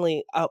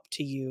 definitely up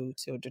to you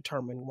to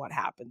determine what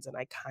happens, and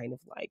I kind of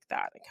like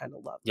that. I kind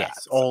of love that.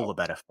 Yes, all So, the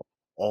better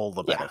all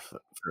the yeah. better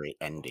for it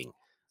ending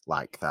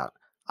like that,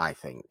 I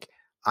think.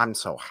 I'm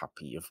so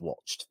happy you've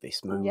watched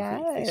this movie,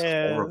 this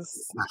horrible,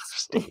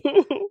 Yes. nasty,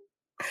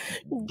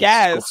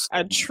 Yes,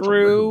 a disgusting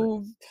little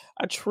movie. true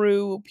a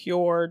true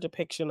pure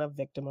depiction of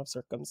victim of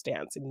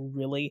circumstance, and you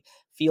really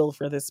feel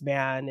for this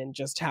man and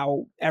just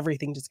how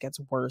everything just gets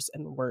worse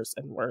and worse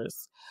and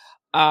worse.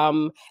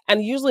 And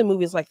usually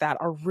movies like that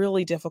are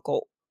really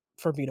difficult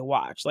for me to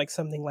watch. Like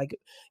something like,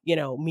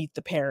 Meet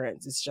the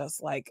Parents is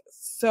just like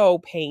so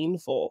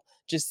painful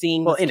just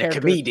seeing Well, this in a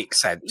character. comedic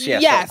sense, yes,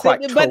 but Yes,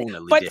 quite but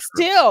tonally but different.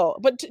 still,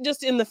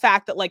 just in the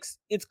fact that like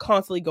it's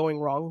constantly going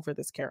wrong for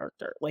this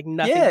character. Like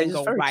nothing Yeah, can it's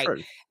go very right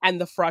true. and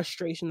the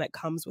frustration that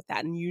comes with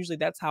that. And usually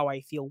that's how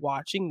I feel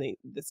watching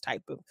this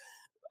type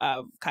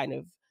of kind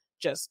of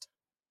just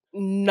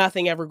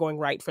nothing ever going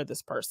right for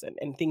this person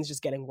and things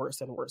just getting worse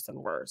and worse and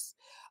worse.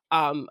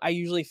 I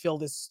usually feel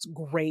this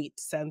great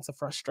sense of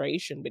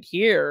frustration, but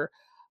here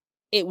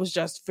it was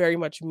just very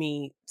much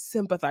me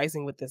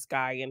sympathizing with this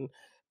guy and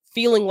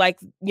feeling like,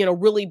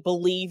 really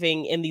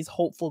believing in these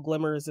hopeful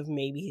glimmers of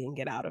maybe he can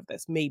get out of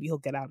this. Maybe he'll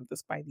get out of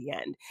this by the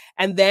end.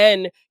 And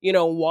then,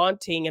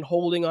 wanting and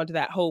holding on to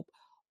that hope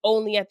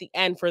only at the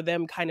end for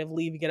them kind of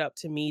leaving it up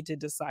to me to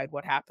decide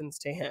what happens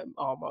to him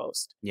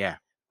almost. Yeah.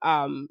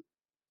 Um,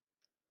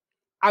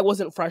 I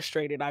wasn't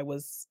frustrated. I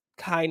was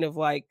kind of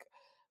like,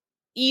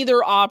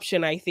 either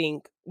option I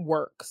think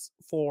works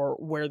for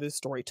where this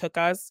story took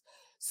us.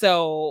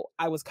 So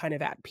I was kind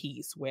of at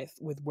peace with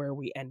where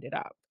we ended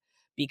up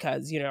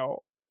because,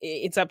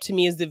 it's up to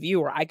me as the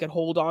viewer. I could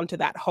hold on to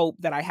that hope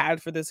that I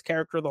had for this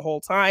character the whole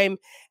time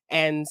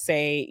and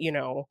say,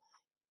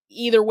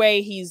 either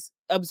way he's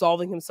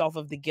absolving himself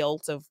of the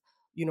guilt of,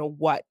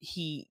 what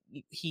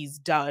he's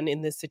done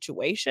in this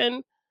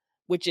situation,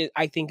 which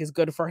I think is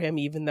good for him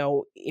even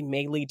though it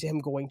may lead to him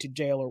going to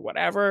jail or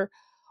whatever,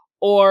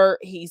 or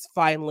he's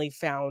finally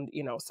found,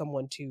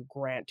 someone to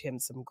grant him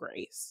some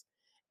grace.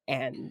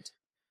 And,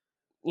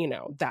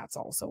 that's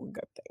also a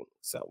good thing.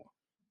 So,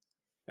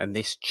 And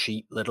this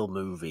cheap little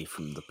movie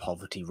from the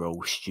Poverty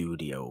Row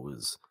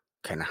Studios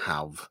can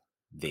have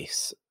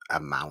this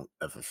amount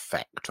of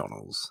effect on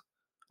us.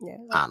 yeah.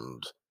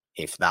 And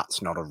if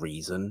that's not a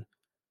reason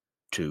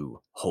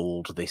to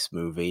hold this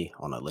movie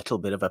on a little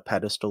bit of a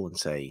pedestal and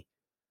say,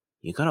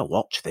 you're going to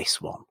watch this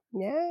one.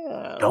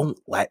 Yeah. Don't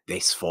let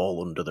this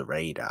fall under the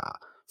radar.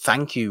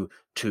 Thank you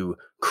to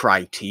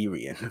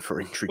Criterion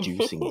for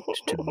introducing it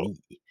to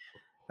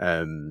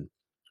me.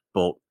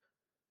 But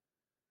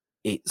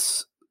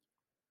it's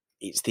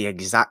the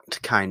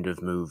exact kind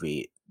of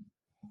movie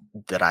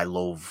that I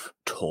love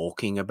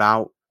talking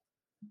about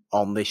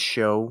on this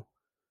show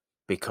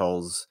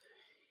because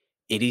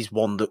it is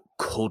one that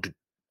could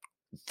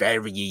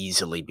very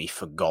easily be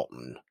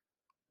forgotten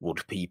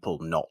would people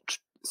not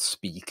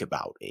speak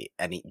about it,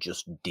 and it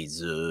just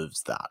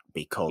deserves that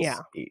because Yeah.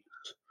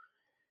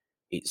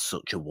 it's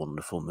such a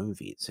wonderful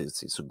movie.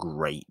 It's a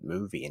great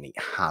movie, and it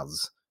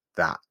has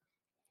that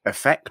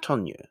effect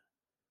on you.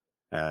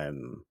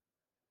 And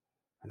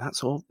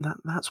that's all.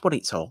 That's what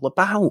it's all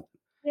about.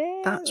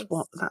 Yes.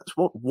 That's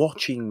what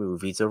watching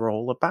movies are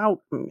all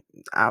about.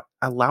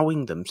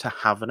 Allowing them to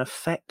have an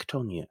effect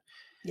on you,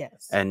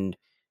 Yes. and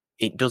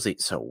it does it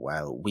so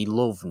well. We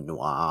love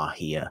noir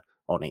here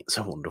on It's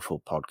a Wonderful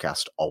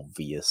Podcast,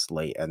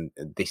 obviously, and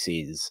this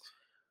is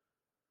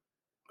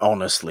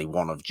honestly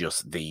one of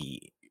just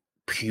the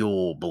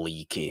pure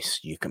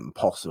bleakest you can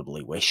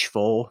possibly wish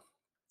for.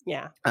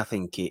 Yeah. I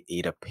think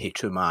it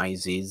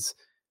epitomizes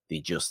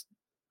the just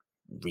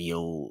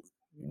real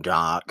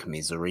dark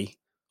misery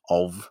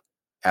of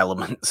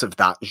elements of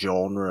that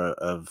genre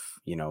of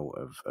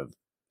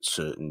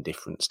certain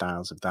different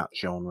styles of that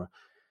genre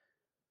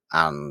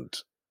and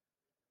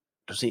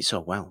does it so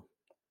well.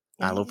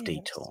 I love Yes.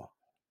 Detour.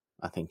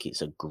 I think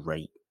it's a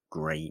great,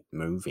 great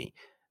movie.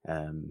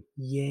 Yay.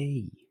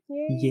 Yay.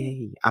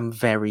 Yay. I'm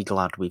very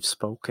glad we've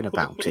spoken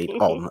about it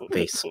on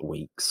this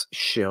week's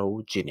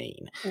show,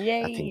 Janine. I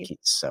Yay. think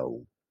it's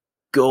so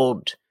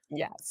good.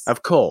 Yes.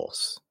 Of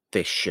course,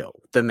 this show,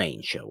 the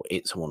main show,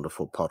 It's a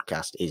Wonderful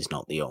Podcast, is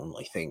not the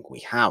only thing we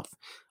have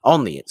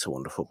on the It's a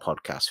Wonderful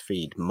Podcast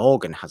feed.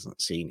 Morgan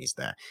hasn't seen is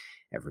there.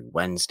 Every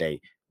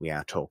Wednesday, we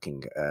are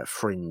talking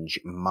fringe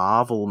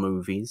Marvel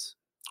movies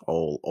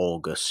all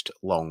August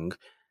long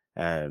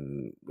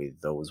with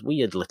those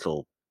weird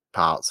little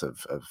parts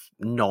of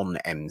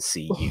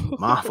non-MCU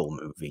Marvel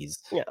movies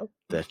Yeah.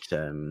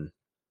 that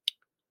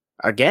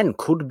again,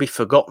 could be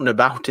forgotten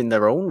about in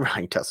their own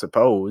right, I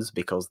suppose,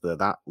 because they're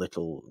that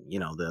little,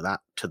 they're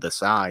that to the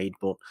side,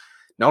 but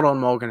not on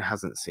Morgan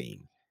Hasn't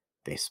Seen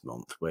this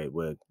month.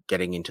 We're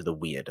getting into the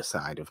weirder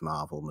side of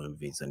Marvel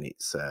movies, and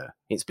it's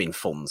been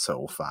fun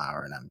so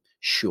far, and I'm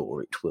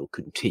sure it will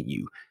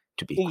continue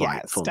to be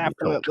quite Yes, fun. We talked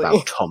definitely.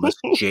 about Thomas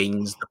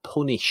Jane's The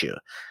Punisher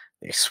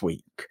this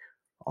week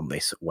on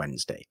this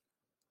Wednesday.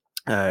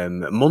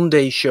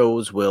 Monday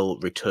shows will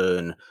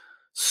return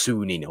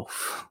soon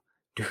enough.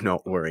 Do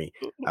not worry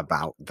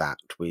about that.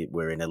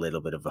 We're in a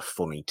little bit of a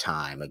funny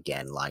time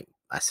again, like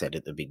I said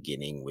at the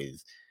beginning,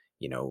 with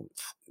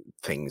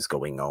things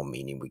going on,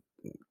 meaning we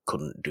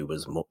couldn't do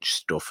as much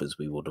stuff as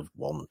we would have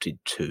wanted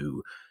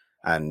to,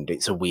 and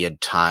it's a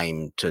weird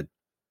time to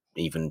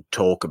even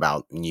talk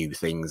about new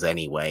things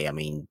anyway. I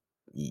mean,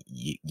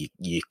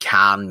 you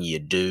can, you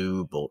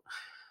do, but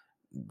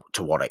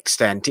to what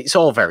extent? It's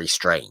all very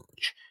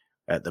strange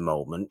at the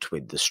moment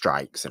with the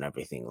strikes and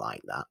everything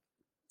like that.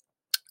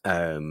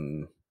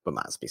 But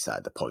that's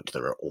beside the point.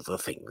 There are other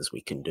things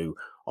we can do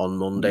on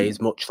Mondays,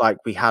 much like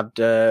we had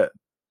a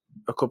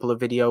couple of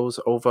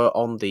videos over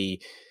on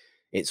the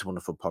It's a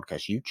Wonderful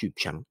Podcast YouTube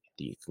channel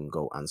that you can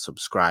go and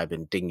subscribe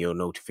and ding your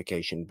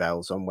notification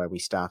bells on, where we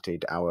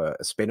started our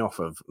spin-off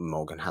of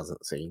Morgan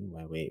Hasn't Seen,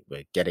 where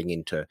we're getting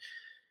into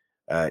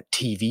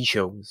TV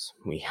shows.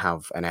 We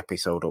have an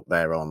episode up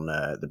there on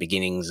the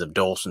beginnings of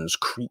Dawson's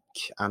Creek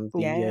and the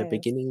Yes.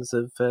 beginnings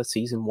of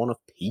season 1 of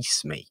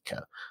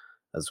Peacemaker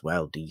as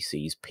well,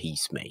 DC's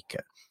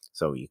Peacemaker.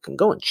 So you can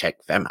go and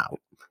check them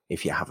out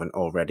if you haven't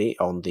already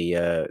on the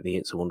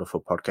It's a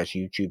Wonderful Podcast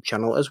YouTube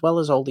channel, as well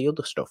as all the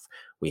other stuff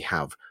we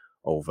have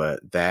over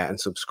there. And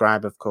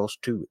subscribe, of course,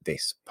 to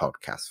this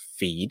podcast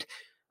feed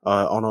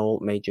on all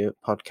major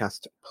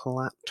podcast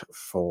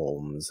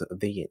platforms.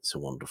 The It's a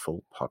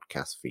Wonderful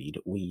Podcast feed.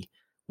 We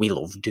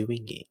love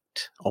doing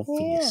it,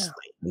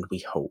 obviously, and we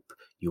hope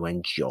you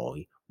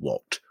enjoy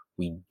what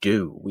we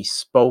do. We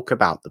spoke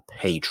about the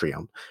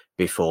Patreon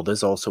before.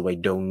 There's also a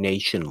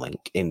donation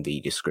link in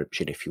the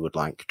description if you would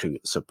like to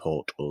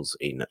support us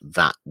in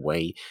that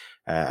way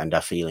and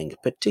are feeling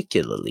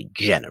particularly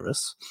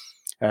generous.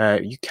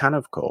 You can,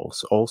 of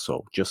course,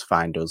 also just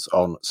find us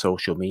on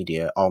social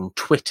media, on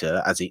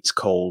Twitter, as it's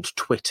called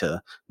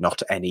Twitter,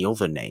 not any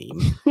other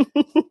name,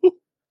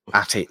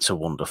 at It's a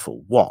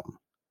Wonderful One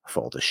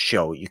for the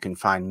show. You can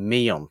find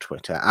me on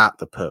Twitter at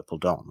The Purple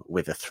Dawn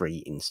with a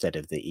 3 instead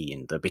of the E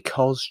in the,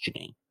 because,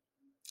 Janine.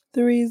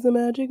 3 is the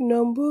magic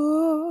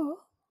number.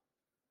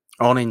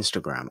 On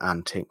Instagram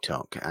and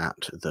TikTok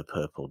at The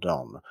Purple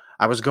Dawn.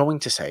 I was going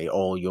to say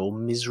all your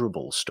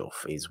miserable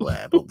stuff is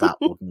where, but that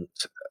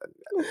wouldn't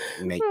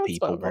make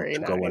people want to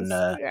go and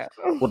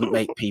wouldn't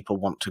make people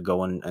want to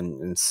go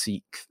and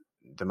seek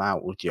them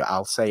out, would you?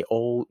 I'll say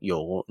all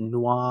your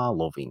noir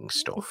loving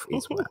stuff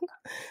is where.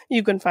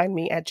 You can find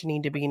me at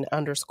Janine Devine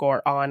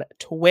 _ on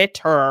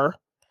Twitter.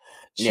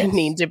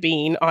 Janine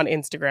Devine on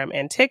Instagram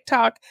and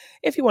TikTok.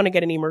 If you want to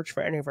get any merch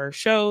for any of our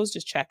shows,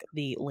 just check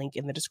the link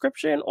in the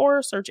description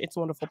or search It's a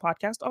Wonderful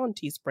Podcast on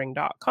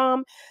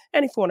teespring.com.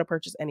 And if you want to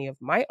purchase any of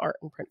my art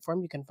in print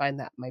form, you can find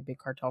that at my Big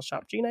Cartel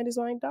shop,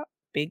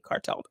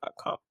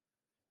 g9design.bigcartel.com.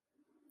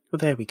 Well,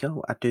 there we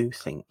go. I do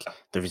think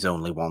there is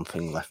only one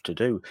thing left to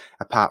do,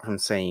 apart from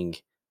saying,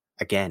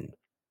 again,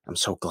 I'm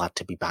so glad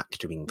to be back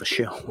doing the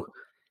show.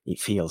 It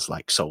feels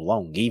like so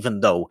long, even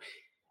though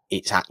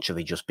it's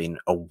actually just been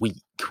a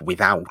week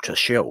without a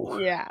show.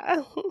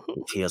 Yeah.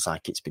 It feels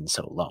like it's been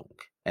so long,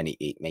 and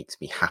it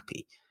makes me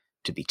happy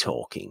to be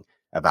talking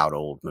about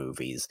old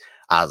movies,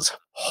 as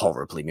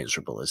horribly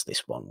miserable as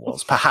this one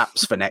was.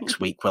 Perhaps for next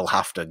week we'll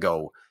have to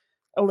go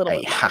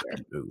a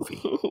happy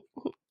movie.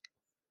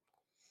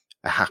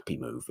 A happy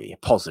movie, a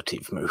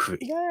positive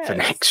movie for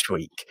next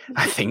week.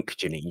 I think,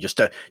 Janine, just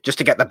to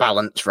get the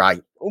balance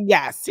right.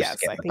 Yes. I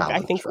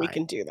think we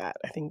can do that.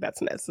 I think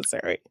that's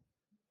necessary.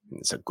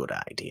 It's a good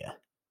idea.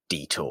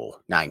 Detour,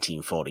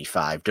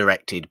 1945,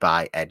 directed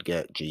by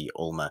Edgar G.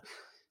 Ulmer,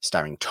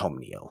 starring Tom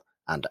Neal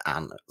and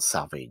Anne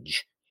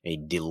Savage. A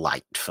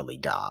delightfully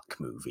dark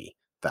movie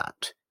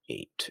that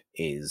it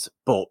is.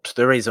 But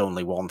there is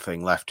only one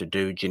thing left to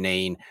do,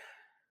 Janine.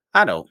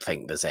 I don't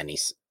think there's any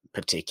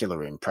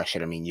particular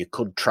impression. I mean, you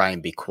could try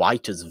and be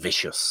quite as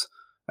vicious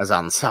as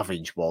Anne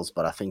Savage was,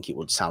 but I think it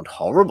would sound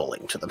horrible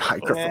into the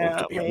microphone,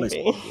 to be honest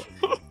with you.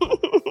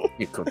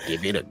 You could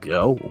give it a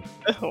go.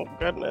 Oh,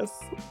 goodness.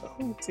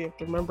 Let's see if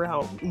I remember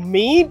how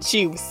mean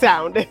you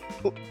sounded.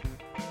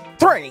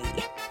 3,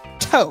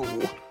 2,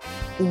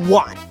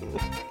 1.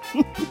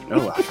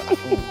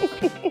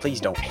 Please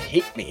don't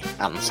hit me,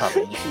 Anne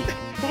Savage.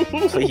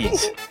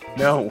 Please.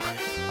 No.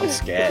 I'm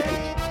scared.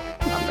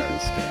 I'm very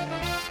scared.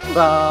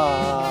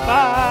 Bye.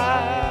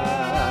 Bye.